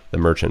to the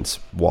merchant's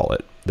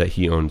wallet that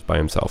he owns by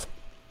himself.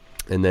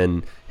 And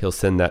then he'll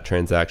send that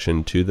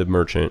transaction to the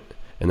merchant,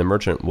 and the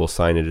merchant will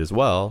sign it as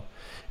well,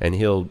 and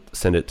he'll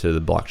send it to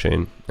the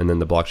blockchain. And then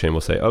the blockchain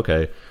will say,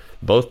 okay,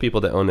 both people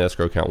that own the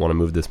escrow account want to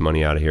move this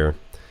money out of here.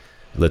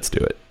 Let's do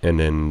it. And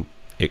then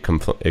it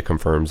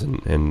confirms,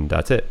 and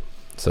that's it.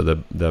 So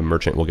the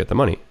merchant will get the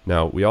money.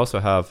 Now, we also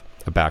have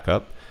a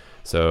backup.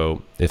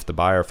 So if the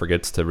buyer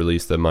forgets to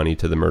release the money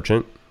to the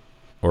merchant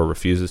or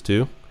refuses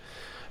to,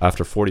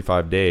 after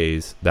 45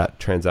 days, that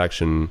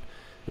transaction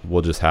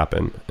will just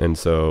happen. And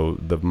so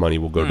the money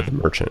will go to the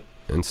merchant.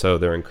 And so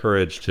they're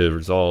encouraged to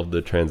resolve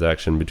the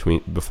transaction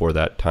before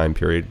that time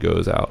period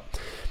goes out.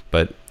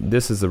 But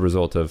this is the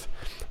result of,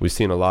 we've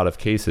seen a lot of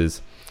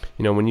cases,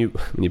 when you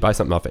buy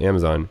something off of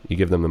Amazon, you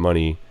give them the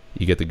money,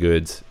 you get the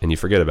goods, and you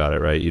forget about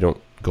it, right? You don't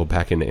go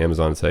back into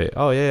Amazon and say,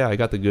 oh yeah, I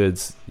got the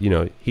goods,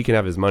 he can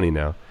have his money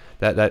now.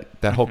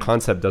 That whole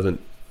concept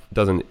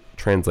doesn't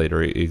translate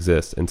or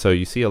exist. And so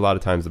you see a lot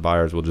of times the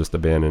buyers will just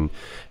abandon,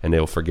 and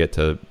they'll forget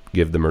to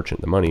give the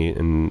merchant the money,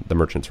 and the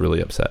merchant's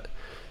really upset.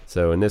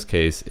 So in this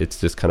case, it's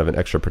just kind of an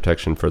extra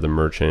protection for the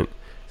merchant.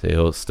 So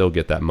he'll still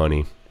get that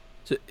money.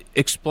 So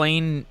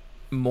explain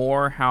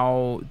more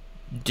how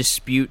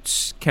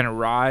disputes can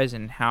arise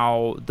and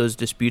how those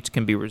disputes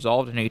can be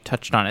resolved. I know you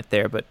touched on it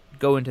there, but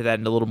go into that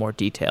in a little more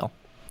detail.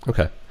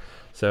 Okay.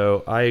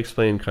 So I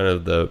explained kind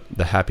of the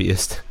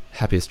happiest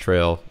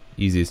trail,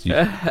 easiest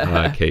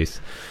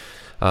case.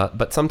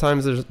 But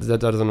sometimes that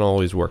doesn't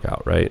always work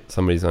out, right?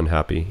 Somebody's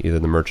unhappy, either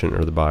the merchant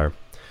or the buyer.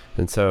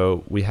 And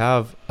so we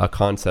have a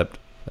concept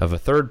of a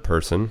third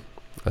person,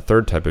 a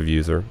third type of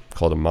user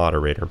called a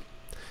moderator.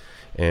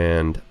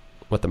 And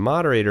what the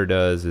moderator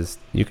does is,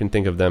 you can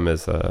think of them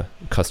as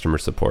customer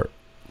support.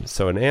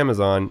 So in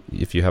Amazon,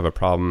 if you have a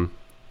problem,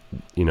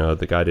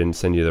 the guy didn't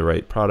send you the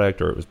right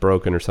product, or it was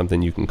broken or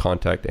something, you can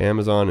contact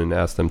Amazon and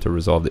ask them to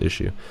resolve the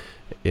issue.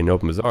 In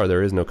OpenBazaar,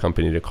 there is no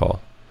company to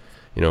call.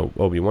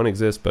 OB1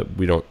 exists, but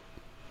we don't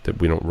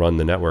run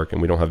the network,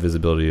 and we don't have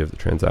visibility of the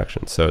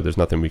transaction. So there's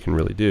nothing we can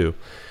really do.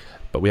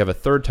 But we have a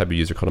third type of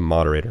user called a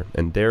moderator,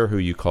 and they're who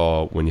you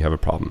call when you have a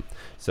problem.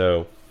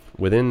 So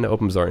within the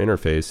OpenBazaar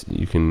interface,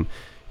 you can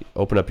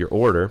open up your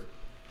order,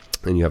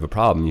 and you have a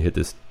problem. You hit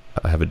this,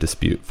 have a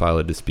dispute, file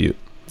a dispute.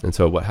 And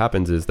so what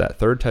happens is that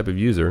third type of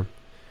user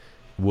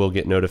will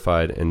get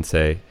notified and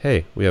say,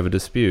 hey, we have a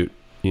dispute.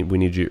 We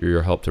need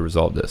your help to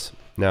resolve this.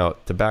 Now,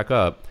 to back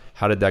up,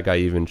 how did that guy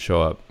even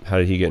show up? How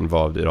did he get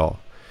involved at all?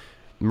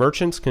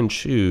 Merchants can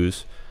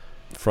choose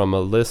from a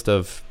list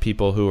of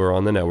people who are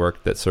on the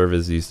network that serve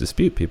as these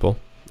dispute people,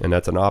 and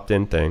that's an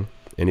opt-in thing.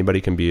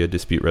 Anybody can be a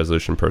dispute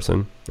resolution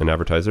person and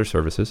advertise their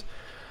services.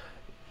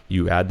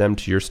 You add them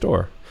to your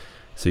store.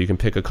 So you can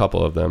pick a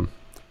couple of them,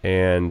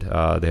 and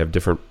they have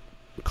different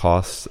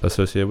costs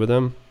associated with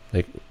them.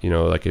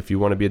 Like if you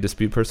want to be a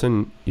dispute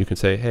person, you can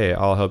say, hey,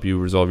 I'll help you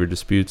resolve your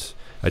disputes.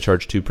 I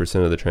charge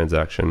 2% of the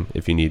transaction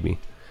if you need me.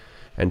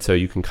 And so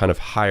you can kind of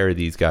hire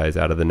these guys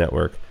out of the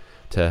network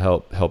to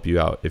help you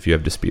out if you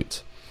have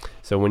disputes.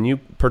 So when you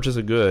purchase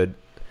a good,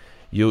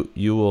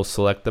 you will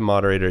select the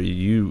moderator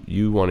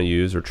you want to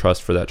use or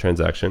trust for that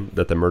transaction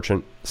that the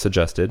merchant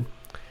suggested,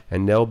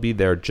 and they'll be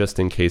there just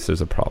in case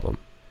there's a problem.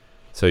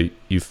 So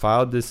you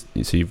filed this,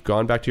 so you've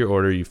gone back to your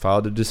order, you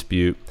filed a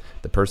dispute,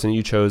 the person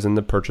you chose in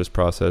the purchase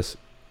process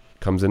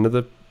comes into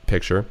the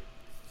picture.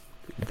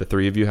 The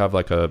three of you have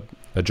like a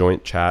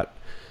joint chat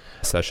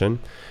session.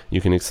 You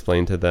can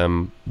explain to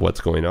them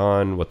what's going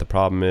on, what the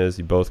problem is.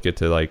 You both get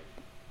to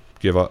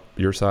give up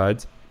your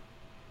sides.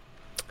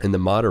 And the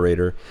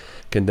moderator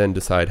can then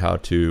decide how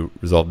to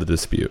resolve the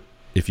dispute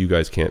if you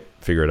guys can't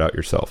figure it out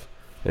yourself.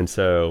 And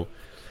so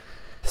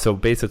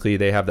basically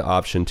they have the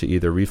option to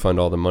either refund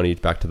all the money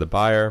back to the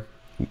buyer,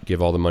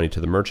 give all the money to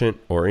the merchant,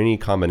 or any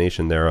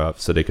combination thereof.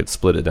 So they could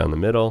split it down the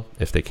middle.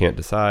 If they can't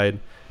decide,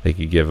 they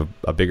could give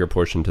a bigger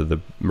portion to the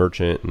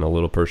merchant and a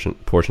little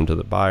portion to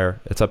the buyer.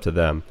 It's up to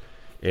them.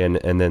 And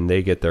then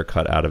they get their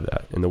cut out of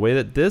that. And the way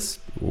that this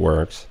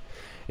works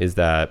is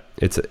that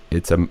it's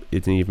an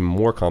even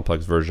more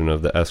complex version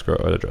of the escrow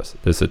address.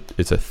 It's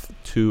a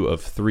 2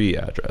 of 3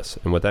 address.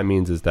 And what that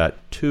means is that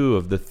 2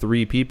 of the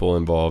 3 people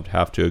involved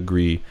have to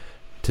agree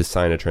to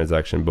sign a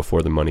transaction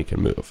before the money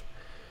can move.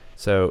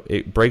 So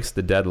it breaks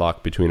the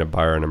deadlock between a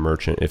buyer and a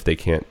merchant if they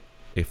can't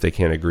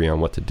agree on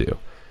what to do.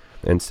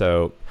 And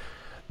so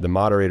the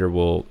moderator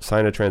will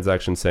sign a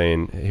transaction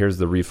saying, here's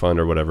the refund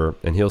or whatever,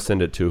 and he'll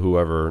send it to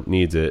whoever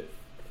needs it,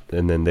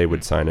 and then they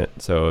would sign it.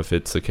 So if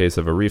it's a case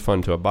of a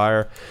refund to a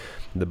buyer,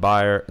 the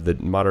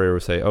moderator will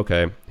say,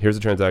 okay, here's a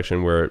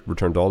transaction where it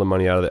returns all the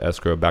money out of the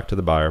escrow back to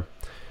the buyer.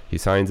 He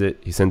signs it,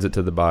 he sends it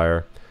to the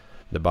buyer.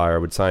 the buyer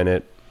would sign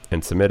it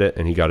and submit it,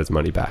 and he got his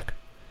money back.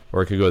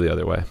 Or it could go the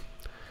other way.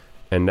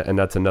 And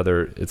that's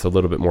it's a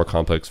little bit more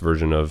complex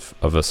version of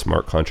a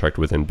smart contract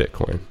within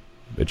Bitcoin,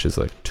 which is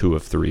like 2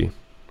 of 3.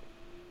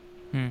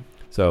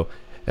 So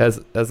as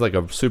like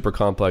a super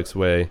complex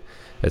way,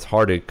 it's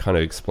hard to kind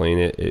of explain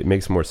it. It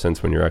makes more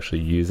sense when you're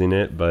actually using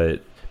it,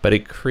 but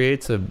it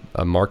creates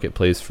a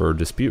marketplace for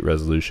dispute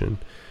resolution,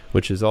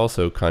 which is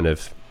also kind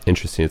of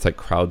interesting. It's like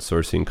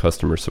crowdsourcing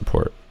customer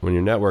support. When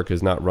your network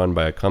is not run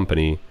by a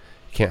company,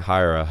 you can't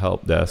hire a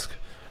help desk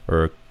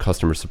or a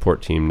customer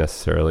support team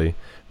necessarily,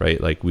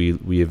 right? Like we're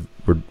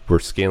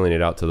scaling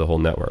it out to the whole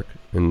network,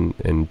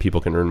 and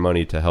people can earn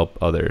money to help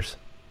others.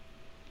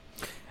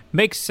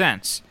 Makes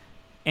sense.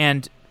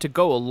 And to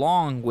go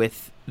along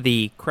with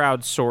the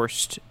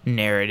crowdsourced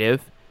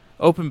narrative,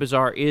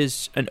 OpenBazaar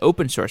is an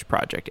open source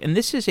project, and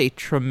this is a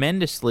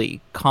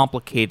tremendously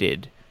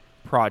complicated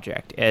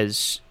project,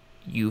 as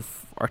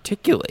you've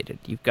articulated.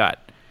 You've got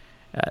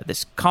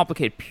this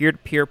complicated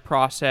peer-to-peer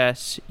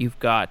process, you've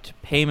got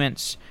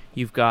payments,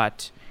 you've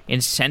got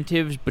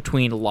incentives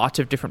between lots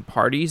of different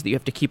parties that you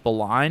have to keep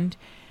aligned.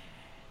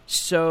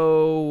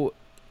 So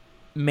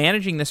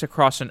managing this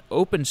across an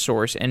open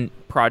source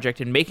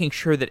project and making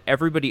sure that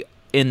everybody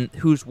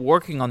who's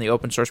working on the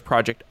open source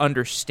project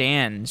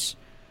understands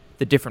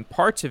the different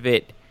parts of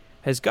it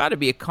has got to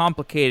be a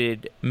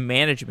complicated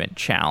management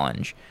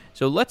challenge.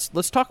 So let's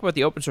talk about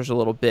the open source a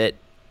little bit.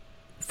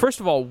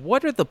 First of all,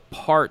 what are the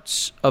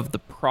parts of the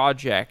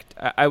project?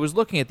 I was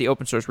looking at the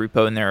open source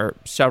repo, and there are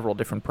several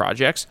different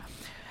projects.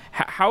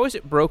 How is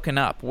it broken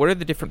up? What are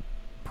the different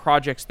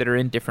projects that are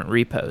in different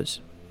repos?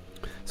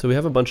 So we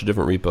have a bunch of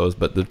different repos,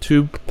 but the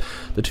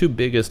two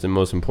biggest and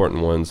most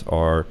important ones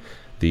are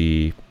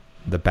the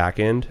back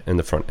end and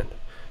the front end.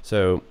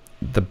 So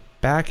the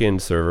back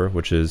end server,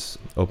 which is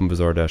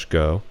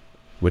OpenBazaar-Go,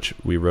 which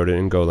we wrote it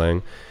in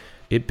Golang,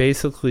 it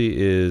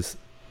basically is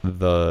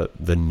the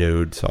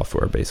node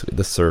software, basically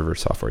the server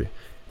software,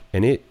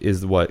 and it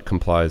is what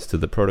complies to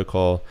the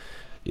protocol.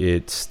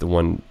 It's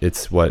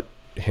what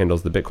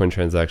handles the Bitcoin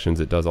transactions.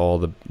 It does all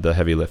the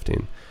heavy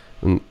lifting.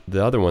 And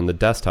the other one, the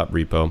desktop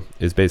repo,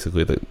 is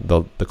basically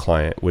the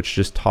client, which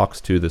just talks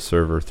to the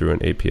server through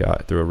an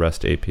API, through a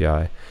REST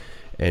API.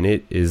 And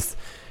it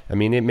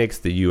makes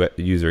the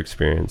user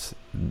experience,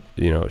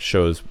 it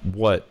shows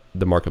what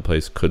the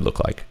marketplace could look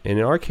like. And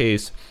in our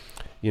case,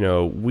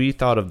 we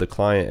thought of the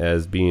client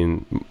as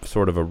being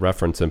sort of a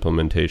reference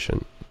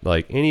implementation.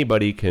 Like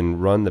anybody can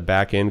run the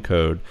back end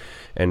code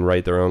and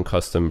write their own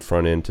custom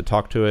front end to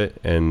talk to it,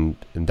 and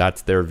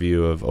that's their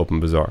view of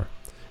OpenBazaar.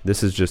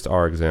 This is just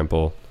our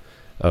example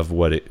of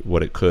what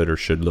it could or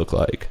should look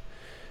like.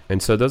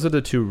 And so those are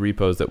the two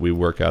repos that we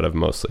work out of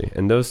mostly.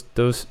 And those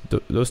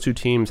two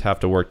teams have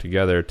to work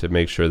together to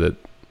make sure that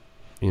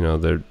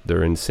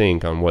they're in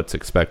sync on what's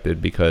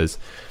expected, because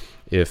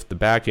if the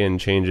back end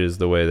changes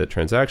the way that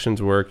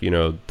transactions work,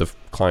 the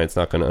client's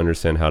not going to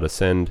understand how to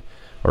send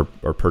or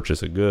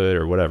purchase a good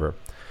or whatever.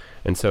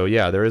 And so,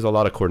 there is a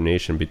lot of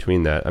coordination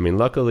between that. I mean,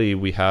 luckily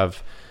we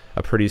have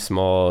a pretty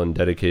small and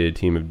dedicated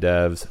team of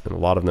devs, and a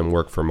lot of them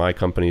work for my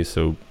company,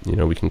 so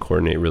we can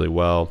coordinate really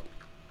well.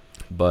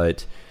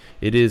 But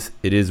it is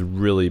a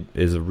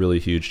really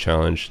huge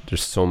challenge.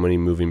 There's so many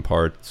moving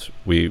parts.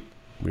 We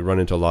run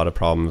into a lot of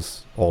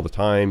problems all the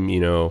time,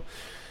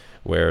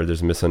 where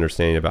there's a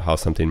misunderstanding about how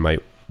something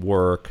might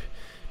work.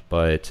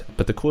 But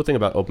the cool thing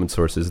about open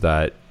source is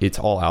that it's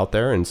all out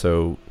there, and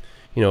so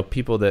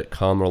people that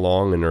come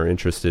along and are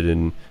interested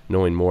in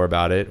knowing more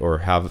about it or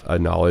have a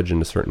knowledge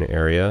in a certain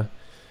area,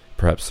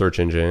 perhaps search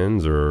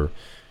engines or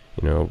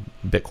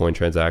Bitcoin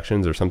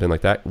transactions or something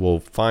like that, will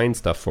find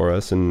stuff for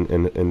us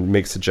and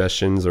make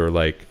suggestions or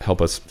like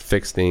help us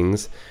fix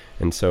things.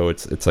 And so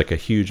it's like a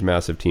huge,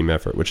 massive team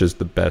effort, which is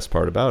the best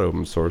part about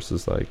open source,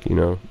 is like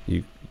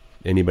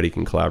anybody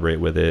can collaborate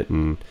with it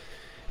and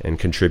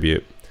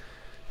contribute.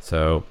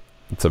 So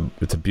it's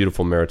a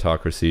beautiful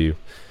meritocracy,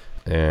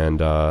 and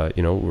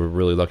we're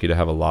really lucky to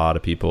have a lot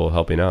of people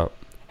helping out.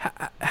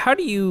 How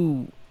do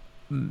you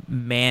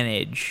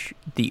manage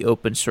the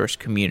open source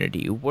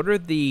community? What are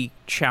the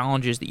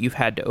challenges that you've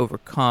had to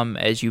overcome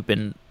as you've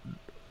been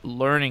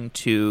learning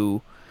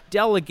to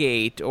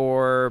delegate,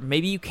 or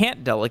maybe you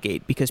can't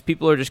delegate because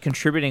people are just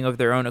contributing of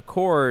their own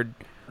accord?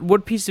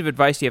 What piece of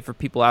advice do you have for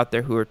people out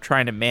there who are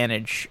trying to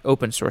manage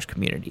open source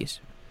communities?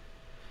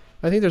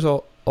 I think there's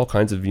all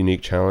kinds of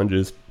unique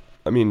challenges.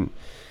 I mean,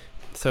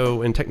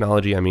 so in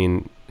technology,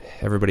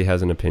 everybody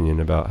has an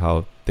opinion about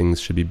how things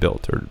should be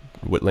built, or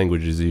what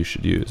languages you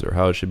should use, or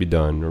how it should be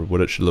done, or what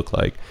it should look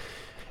like.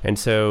 And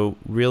so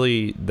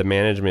really the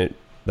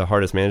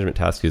hardest management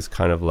task is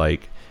kind of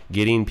like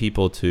getting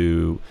people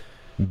to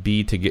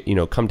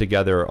come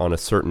together on a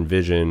certain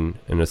vision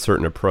and a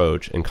certain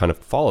approach and kind of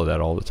follow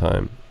that all the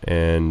time.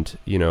 And,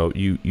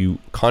 you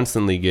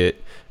constantly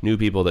get new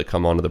people that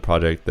come onto the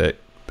project that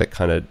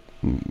kind of,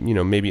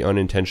 maybe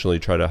unintentionally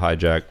try to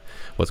hijack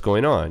what's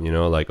going on,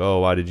 like, oh,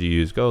 why did you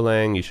use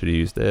Golang? You should have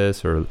used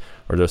this, or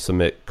they'll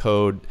submit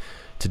code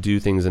to do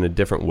things in a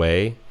different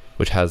way,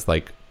 which has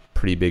like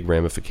pretty big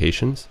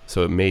ramifications.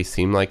 So it may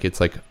seem like it's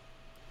like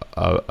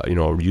a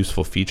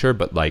useful feature,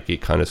 but like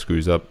it kind of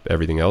screws up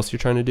everything else you're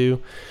trying to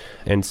do.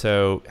 And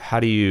so how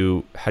do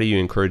you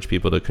encourage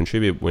people to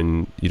contribute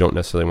when you don't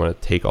necessarily want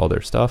to take all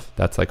their stuff?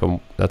 That's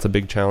a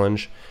big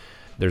challenge.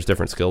 There's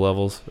different skill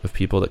levels of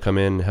people that come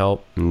in and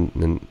help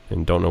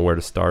and don't know where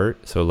to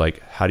start. So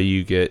like how do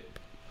you get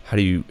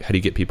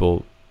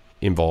people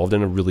involved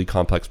in a really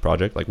complex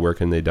project? Like where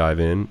can they dive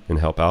in and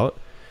help out?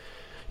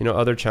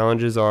 Other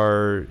challenges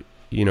are,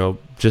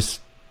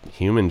 just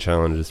human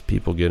challenges.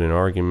 People get in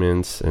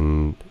arguments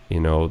and,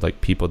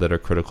 like people that are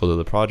critical to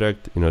the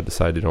project,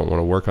 decide they don't want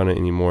to work on it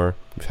anymore.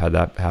 We've had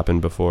that happen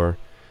before.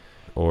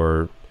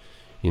 Or,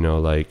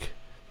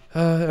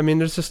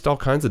 there's just all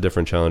kinds of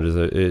different challenges.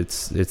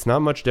 It's not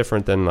much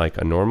different than like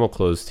a normal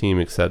closed team,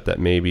 except that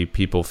maybe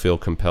people feel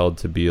compelled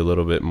to be a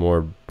little bit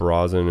more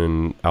brazen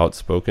and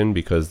outspoken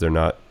because they're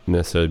not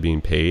necessarily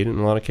being paid in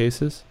a lot of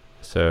cases.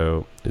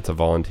 So it's a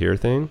volunteer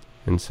thing.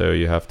 And so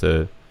you have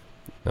to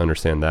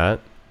understand that.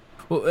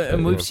 Well,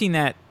 and we've seen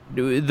that,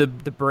 the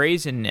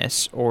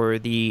brazenness or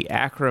the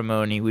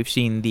acrimony, we've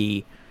seen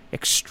the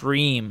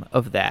extreme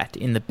of that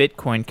in the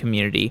Bitcoin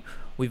community.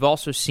 We've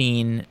also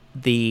seen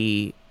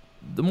the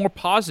more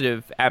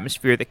positive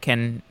atmosphere that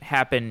can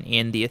happen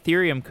in the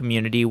Ethereum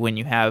community when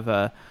you have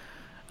a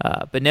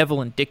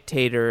benevolent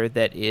dictator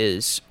that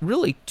is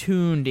really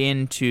tuned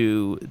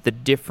into the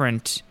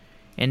different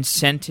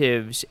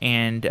incentives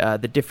and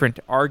the different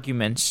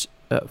arguments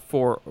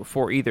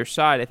for either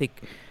side. I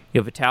think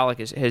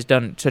Vitalik has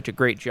done such a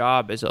great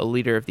job as a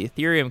leader of the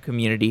Ethereum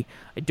community.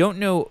 I don't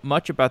know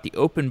much about the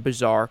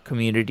OpenBazaar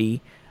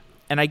community,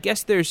 and I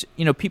guess there's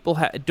people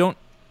don't.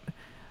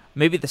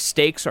 Maybe the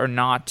stakes are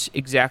not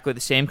exactly the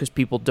same because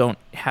people don't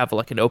have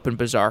like an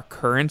OpenBazaar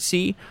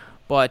currency.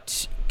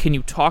 But can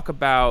you talk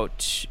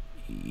about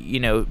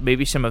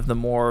maybe some of the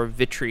more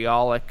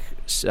vitriolic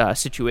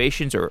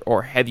situations,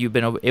 or have you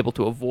been able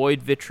to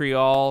avoid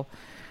vitriol?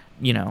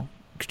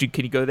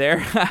 Can you go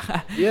there?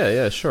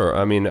 Yeah, sure.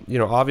 I mean,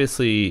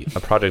 obviously a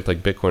project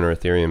like Bitcoin or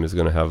Ethereum is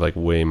going to have like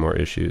way more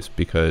issues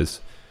because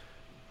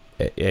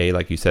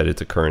like you said,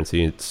 it's a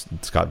currency.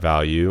 It's got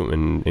value,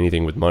 and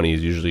anything with money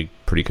is usually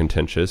pretty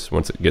contentious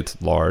once it gets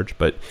large.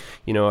 But,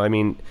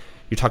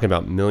 you're talking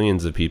about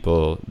millions of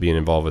people being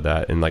involved with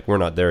that. And like, we're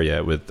not there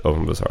yet with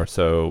OpenBazaar.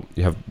 So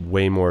you have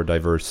way more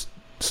diverse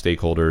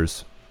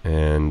stakeholders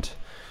but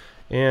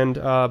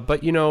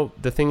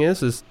the thing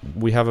is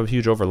we have a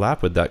huge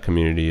overlap with that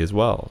community as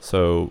well.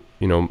 So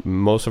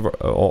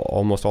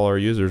almost all our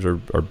users are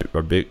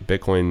big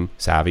Bitcoin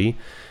savvy.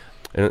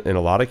 In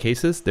a lot of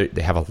cases, they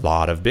have a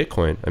lot of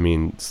Bitcoin. I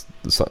mean,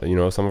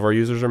 some of our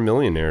users are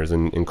millionaires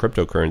in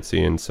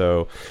cryptocurrency, and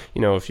so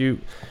if you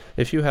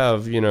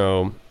have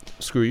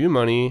screw you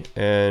money,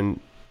 and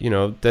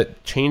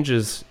that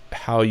changes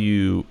how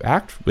you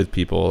act with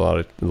people a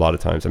lot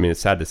of times. I mean, it's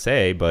sad to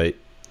say, but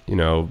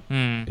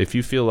if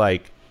you feel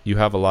like you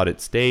have a lot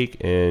at stake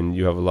and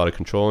you have a lot of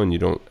control and you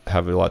don't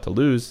have a lot to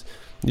lose,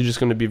 you're just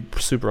going to be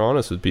super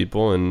honest with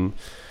people and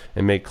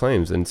make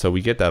claims. And so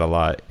we get that a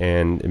lot.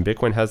 And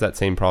Bitcoin has that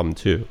same problem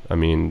too. I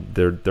mean,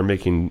 they're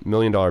making $1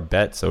 million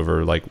bets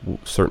over like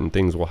certain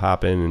things will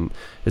happen, and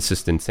it's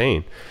just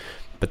insane.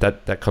 But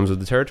that comes with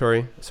the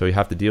territory. So you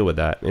have to deal with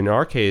that. In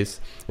our case,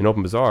 in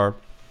OpenBazaar,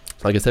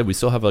 like I said, we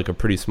still have like a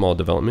pretty small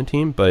development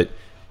team, but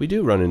we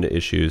do run into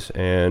issues.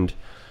 And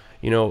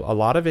a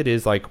lot of it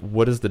is like,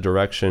 what is the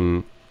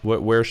direction?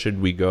 Where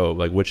should we go?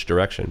 Like, which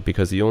direction?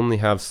 Because you only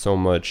have so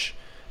much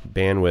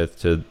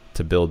bandwidth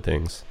to build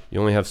things. You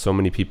only have so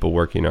many people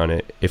working on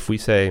it. If we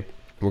say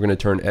we're going to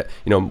turn,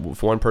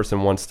 if one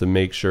person wants to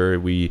make sure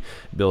we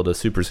build a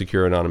super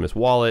secure anonymous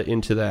wallet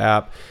into the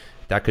app,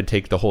 that could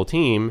take the whole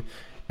team,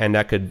 and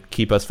that could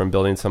keep us from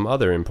building some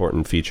other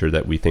important feature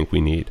that we think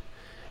we need.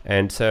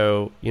 And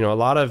so, a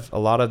lot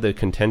of the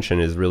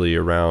contention is really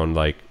around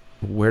like,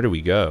 where do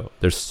we go?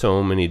 There's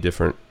so many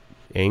different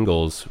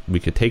angles we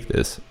could take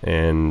this.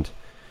 And,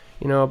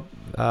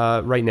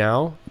 right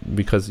now,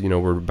 because,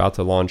 we're about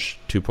to launch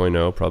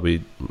 2.0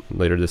 probably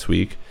later this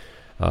week,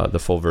 the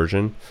full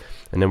version.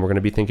 And then we're going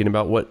to be thinking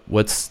about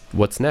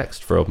what's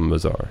next for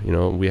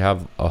OpenBazaar. We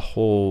have a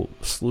whole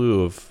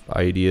slew of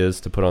ideas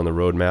to put on the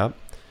roadmap.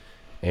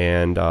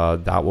 And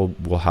that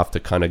we'll have to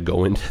kind of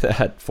go into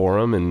that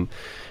forum and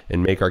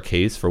make our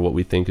case for what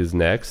we think is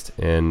next,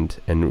 and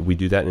we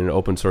do that in an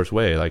open source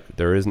way. Like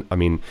there isn't,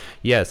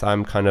 yes,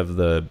 I'm kind of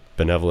the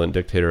benevolent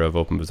dictator of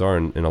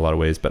OpenBazaar in a lot of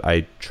ways, but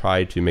I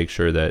try to make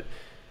sure that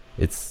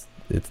it's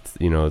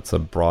a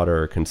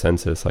broader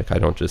consensus. Like I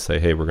don't just say,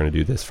 hey, we're going to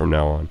do this from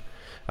now on.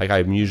 Like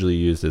I'm usually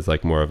used as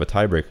like more of a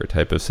tiebreaker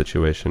type of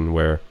situation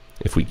where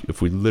if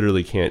we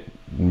literally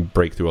can't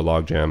break through a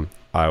logjam,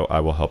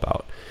 I will help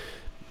out.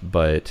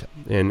 But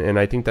and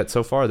I think that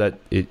so far that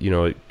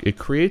it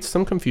creates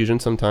some confusion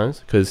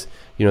sometimes because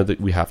that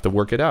we have to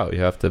work it out.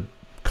 You have to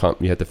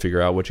figure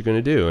out what you're going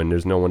to do, and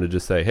there's no one to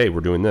just say, hey,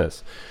 we're doing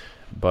this.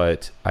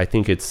 But I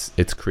think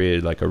it's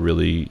created like a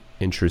really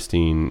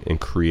interesting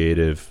and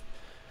creative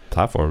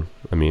platform.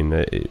 I mean,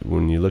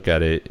 when you look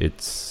at it,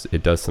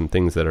 it does some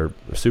things that are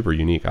super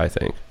unique, I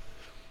think.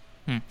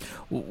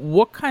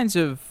 What kinds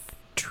of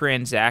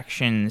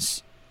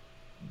transactions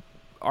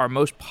are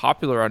most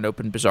popular on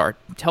OpenBazaar?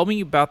 Tell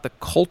me about the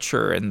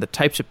culture and the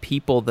types of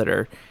people that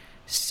are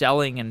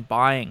selling and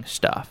buying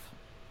stuff.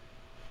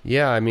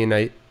 Yeah, I mean,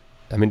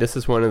 this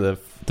is one of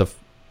the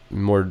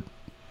more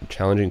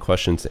challenging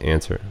questions to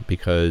answer,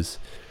 because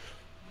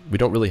we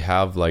don't really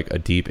have like a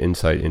deep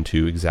insight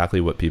into exactly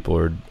what people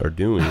are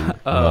doing.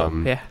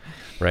 Yeah.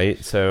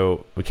 Right.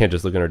 So we can't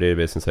just look in our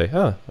database and say,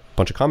 a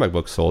bunch of comic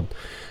books sold.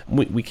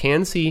 We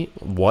can see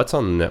what's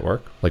on the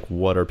network, like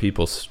what are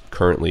people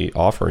currently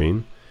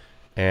offering.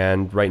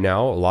 And right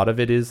now, a lot of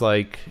it is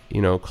like,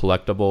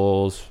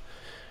 collectibles,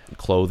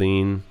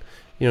 clothing,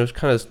 it's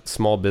kind of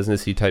small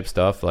businessy type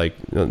stuff. Like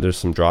there's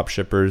some drop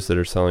shippers that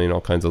are selling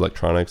all kinds of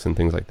electronics and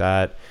things like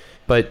that.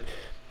 But,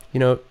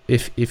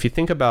 if you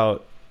think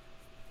about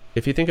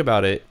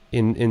it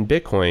in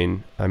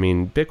Bitcoin, I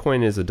mean,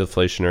 Bitcoin is a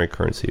deflationary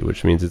currency,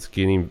 which means it's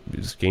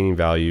gaining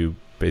value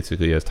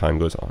basically as time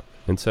goes on.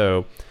 And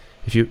so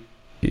if you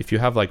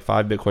have like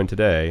 5 Bitcoin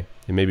today,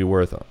 it may be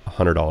worth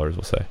 $100,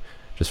 we'll say,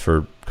 just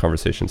for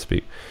conversation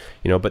speak,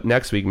 but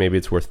next week, maybe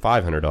it's worth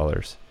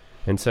 $500.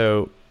 And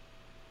so,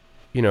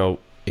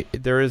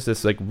 there is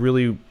this like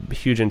really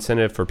huge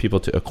incentive for people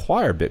to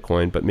acquire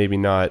Bitcoin, but maybe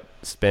not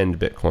spend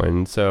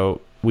Bitcoin.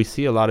 So we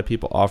see a lot of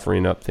people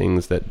offering up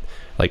things that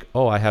like,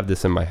 oh, I have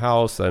this in my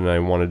house and I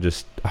want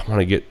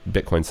to get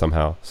Bitcoin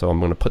somehow. So I'm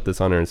going to put this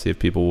on there and see if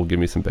people will give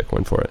me some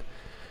Bitcoin for it.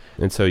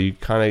 And so you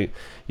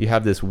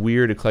have this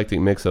weird eclectic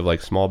mix of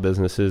like small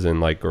businesses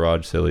and like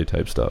garage silly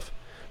type stuff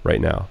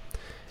right now.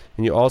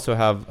 And you also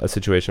have a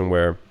situation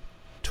where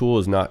Tool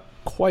is not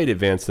quite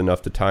advanced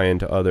enough to tie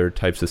into other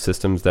types of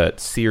systems that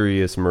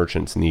serious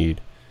merchants need.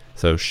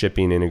 So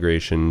shipping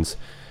integrations,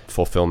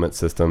 fulfillment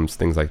systems,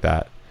 things like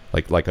that,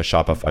 like a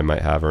Shopify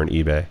might have or an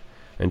eBay.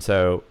 And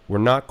so we're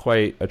not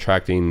quite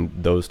attracting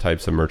those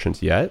types of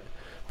merchants yet,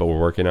 but we're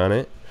working on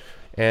it.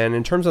 And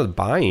in terms of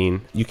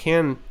buying, you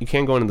can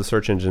go into the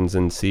search engines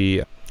and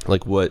see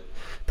like what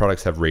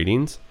products have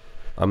ratings.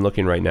 I'm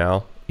looking right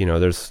now,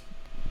 there's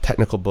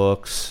technical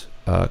books,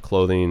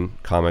 clothing,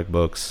 comic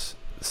books,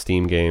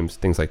 Steam games,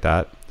 things like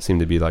that seem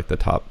to be like the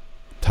top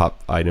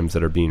items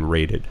that are being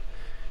rated.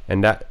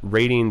 And that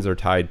ratings are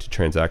tied to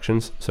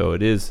transactions. So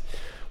it is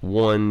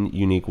one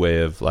unique way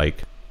of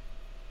like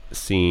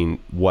seeing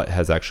what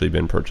has actually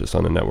been purchased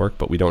on the network,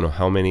 but we don't know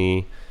how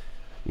many,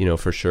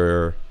 for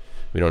sure.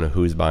 We don't know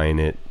who's buying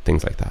it,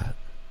 things like that.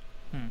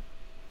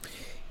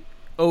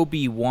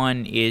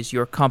 OB1 is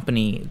your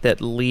company that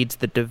leads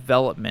the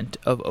development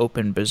of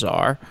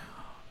OpenBazaar.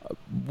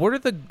 What are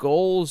the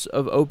goals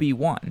of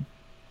OB1?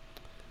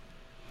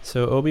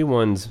 So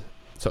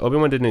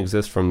OB1 didn't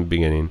exist from the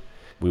beginning.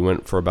 We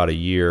went for about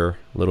a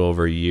little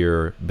over a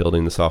year,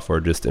 building the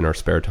software just in our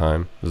spare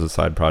time. It was a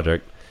side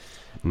project.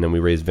 And then we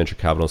raised venture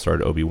capital and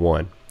started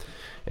OB1.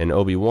 And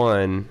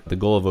OB1, the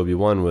goal of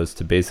OB1 was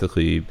to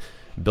basically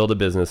build a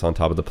business on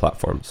top of the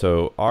platform.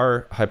 So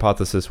our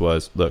hypothesis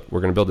was, look,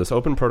 we're going to build this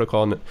open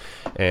protocol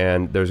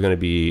and there's going to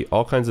be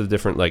all kinds of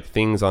different like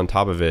things on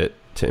top of it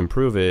to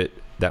improve it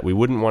that we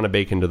wouldn't want to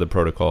bake into the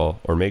protocol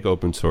or make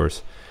open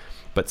source.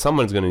 But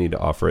someone's going to need to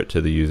offer it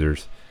to the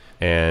users.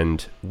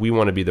 And we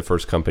want to be the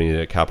first company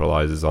that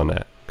capitalizes on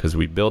that because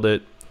we build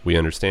it, we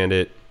understand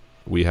it,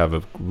 we have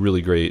a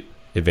really great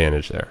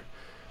advantage there.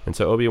 And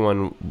so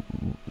OB1,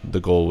 the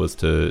goal was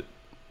to,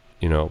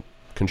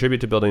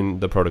 contribute to building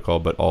the protocol,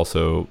 but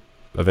also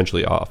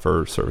eventually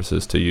offer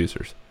services to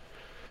users.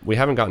 We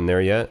haven't gotten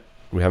there yet.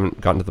 We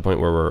haven't gotten to the point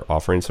where we're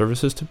offering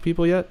services to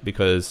people yet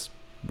because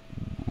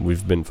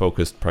we've been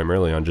focused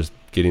primarily on just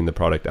getting the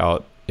product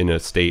out in a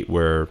state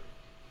where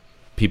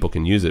people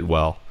can use it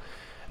well.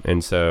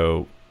 And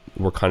so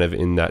we're kind of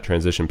in that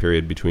transition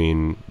period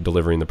between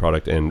delivering the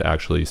product and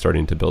actually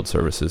starting to build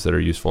services that are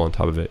useful on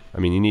top of it. I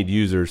mean, you need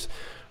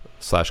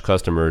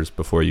users/customers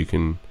before you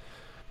can,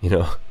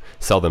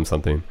 sell them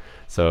something.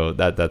 So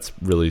that's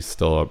really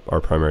still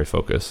our primary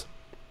focus.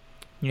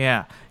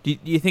 Yeah. Do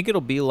you think it'll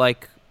be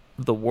like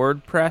the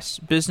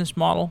WordPress business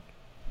model?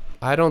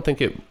 I don't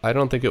think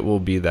it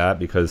will be that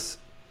because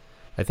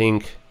I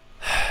think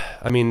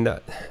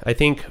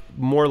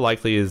more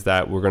likely is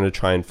that we're going to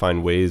try and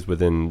find ways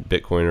within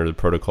Bitcoin or the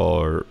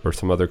protocol or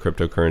some other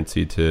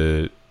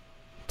cryptocurrency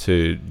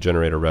to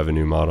generate a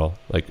revenue model.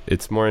 Like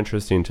it's more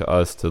interesting to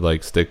us to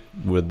like stick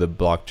with the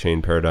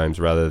blockchain paradigms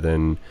rather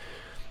than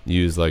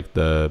use like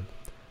the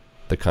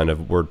kind of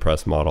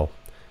WordPress model.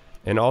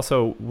 And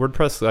also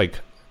WordPress,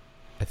 like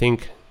I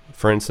think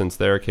for instance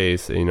their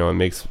case,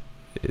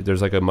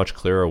 there's like a much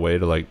clearer way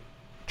to like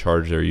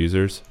charge their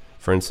users.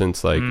 For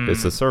instance, like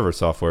it's a server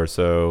software,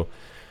 so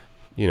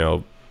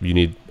you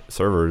need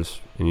servers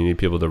and you need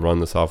people to run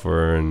the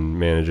software and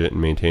manage it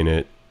and maintain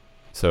it.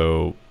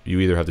 So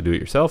you either have to do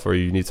it yourself or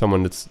you need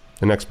someone that's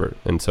an expert.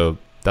 And so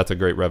that's a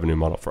great revenue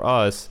model for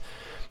us.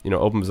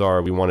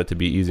 OpenBazaar, we want it to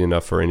be easy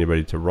enough for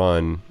anybody to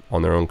run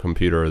on their own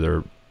computer or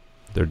their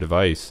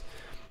device.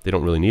 They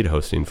don't really need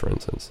hosting, for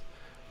instance.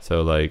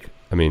 So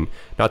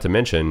not to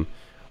mention,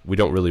 we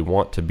don't really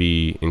want to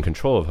be in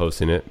control of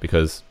hosting it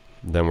because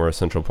then we're a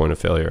central point of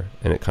failure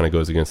and it kind of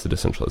goes against the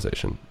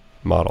decentralization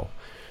model.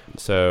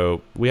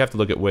 So we have to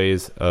look at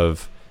ways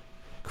of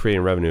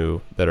creating revenue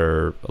that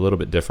are a little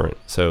bit different.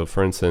 So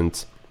for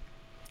instance,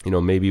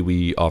 maybe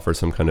we offer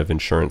some kind of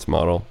insurance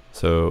model.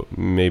 So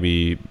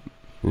maybe,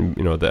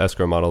 the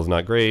escrow model is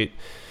not great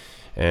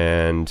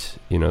and,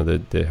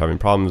 they're having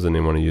problems and they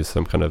want to use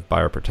some kind of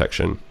buyer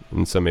protection.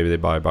 And so maybe they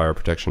buy buyer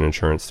protection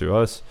insurance through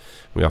us.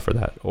 We offer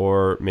that.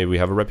 Or maybe we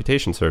have a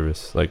reputation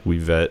service, like we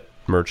vet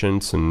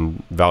merchants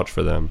and vouch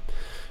for them.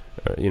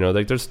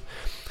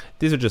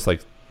 These are just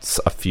like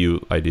a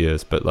few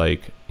ideas, but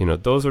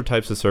those are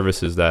types of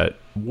services that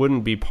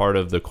wouldn't be part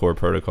of the core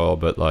protocol,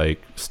 but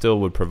still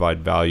would provide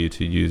value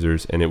to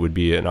users, and it would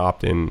be an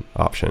opt-in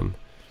option.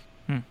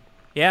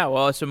 Yeah,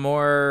 well, it's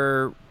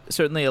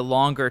certainly a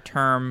longer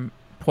term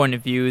point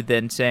of view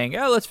than saying,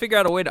 oh, let's figure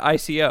out a way to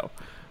ICO.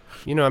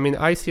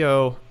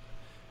 ICO,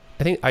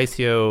 I think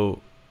ICO,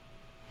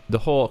 the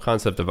whole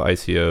concept of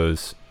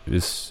ICOs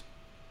is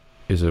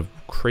a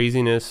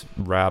craziness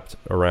wrapped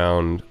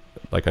around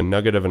like a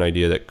nugget of an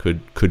idea that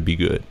could be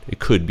good. It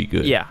could be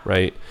good. Yeah.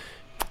 Right.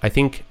 I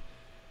think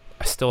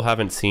I still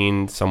haven't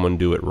seen someone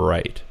do it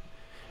right.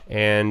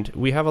 And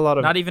we have a lot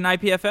of... Not even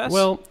IPFS?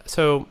 Well,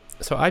 so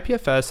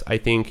IPFS, I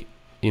think,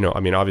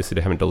 obviously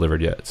they haven't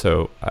delivered yet.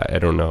 So I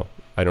don't know.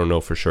 I don't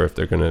know for sure if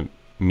they're going to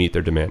meet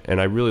their demand.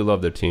 And I really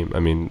love their team.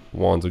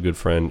 Juan's a good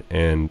friend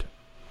and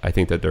I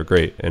think that they're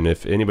great. And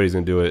if anybody's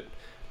going to do it,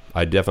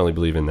 I definitely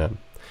believe in them.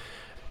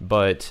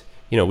 But...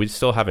 we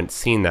still haven't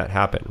seen that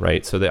happen,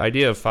 right? So the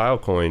idea of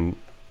Filecoin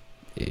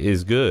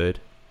is good,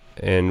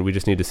 and we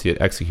just need to see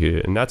it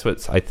executed. And that's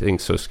what's, I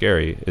think, so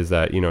scary, is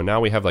that, now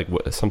we have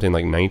something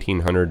like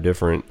 1,900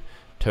 different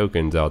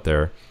tokens out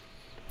there,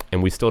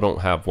 and we still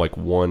don't have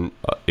one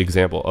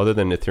example other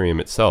than Ethereum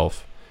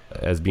itself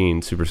as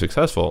being super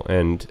successful.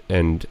 And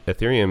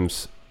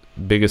Ethereum's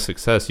biggest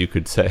success, you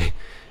could say,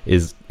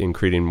 is in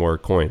creating more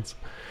coins.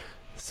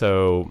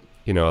 So,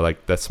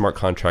 that smart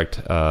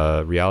contract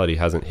reality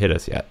hasn't hit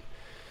us yet.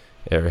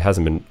 It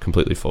hasn't been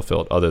completely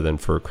fulfilled other than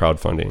for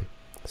crowdfunding.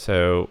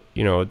 So,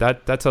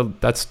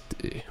 that's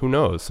who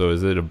knows? So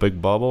is it a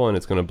big bubble and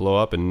it's going to blow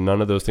up and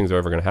none of those things are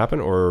ever going to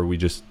happen, or are we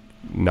just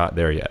not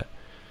there yet?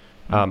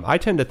 I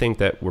tend to think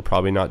that we're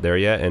probably not there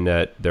yet, and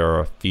that there are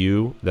a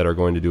few that are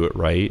going to do it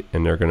right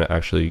and they're going to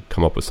actually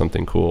come up with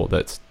something cool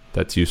that's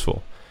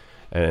useful.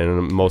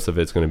 And most of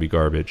it's going to be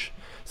garbage.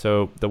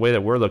 So the way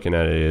that we're looking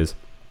at it is,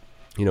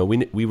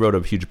 we wrote a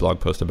huge blog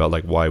post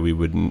about why we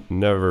would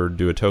never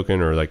do a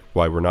token, or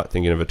why we're not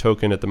thinking of a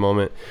token at the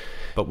moment.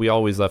 But we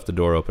always left the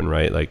door open,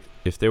 right?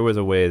 If there was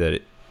a way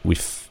that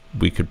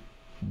we could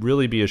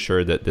really be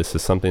assured that this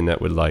is something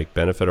that would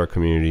benefit our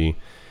community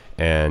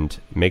and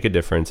make a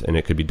difference, and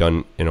it could be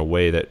done in a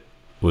way that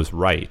was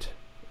right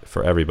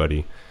for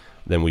everybody,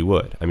 then we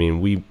would.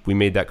 We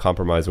made that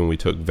compromise when we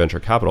took venture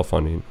capital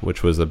funding,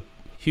 which was a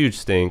huge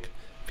stink.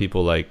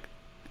 People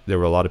there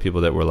were a lot of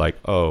people that were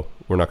oh,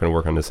 we're not going to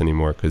work on this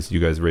anymore because you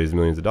guys raised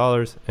millions of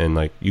dollars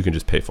and you can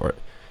just pay for it.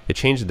 It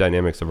changed the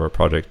dynamics of our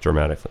project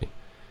dramatically,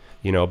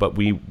 but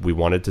we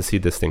wanted to see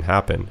this thing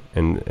happen,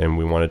 and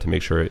we wanted to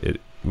make sure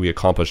we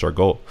accomplished our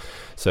goal.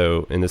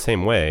 So in the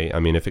same way,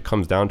 if it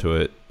comes down to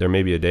it, there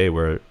may be a day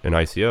where an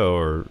ICO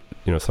or,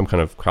 some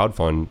kind of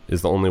crowdfund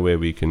is the only way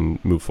we can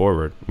move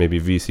forward. Maybe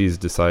VCs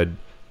decide,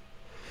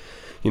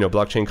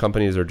 blockchain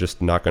companies are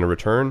just not going to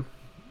return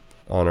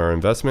on our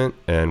investment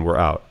and we're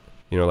out.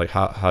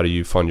 How do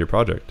you fund your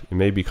project? It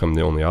may become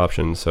the only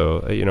option. So,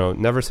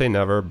 never say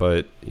never,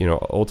 but,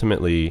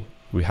 ultimately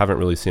we haven't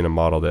really seen a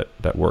model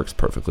that works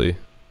perfectly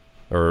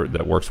or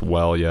that works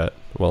well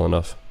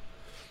enough.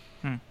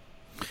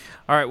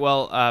 All right.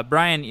 Well,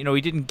 Brian,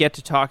 we didn't get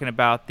to talking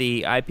about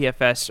the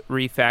IPFS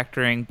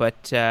refactoring,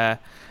 but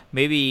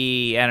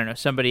maybe, I don't know,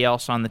 somebody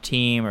else on the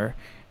team, or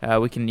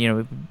we can,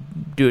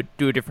 do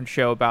a different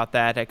show about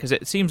that, because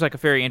it seems like a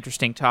very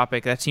interesting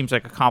topic. That seems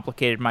like a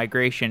complicated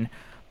migration.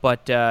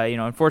 But,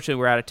 unfortunately,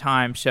 we're out of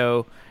time.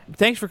 So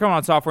thanks for coming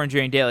on Software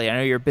Engineering Daily. I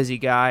know you're a busy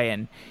guy,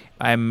 and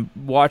I'm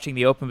watching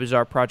the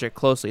OpenBazaar project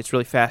closely. It's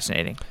really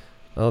fascinating.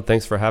 Well,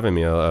 thanks for having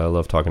me. I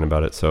love talking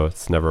about it, so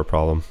it's never a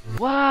problem.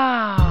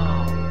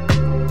 Wow.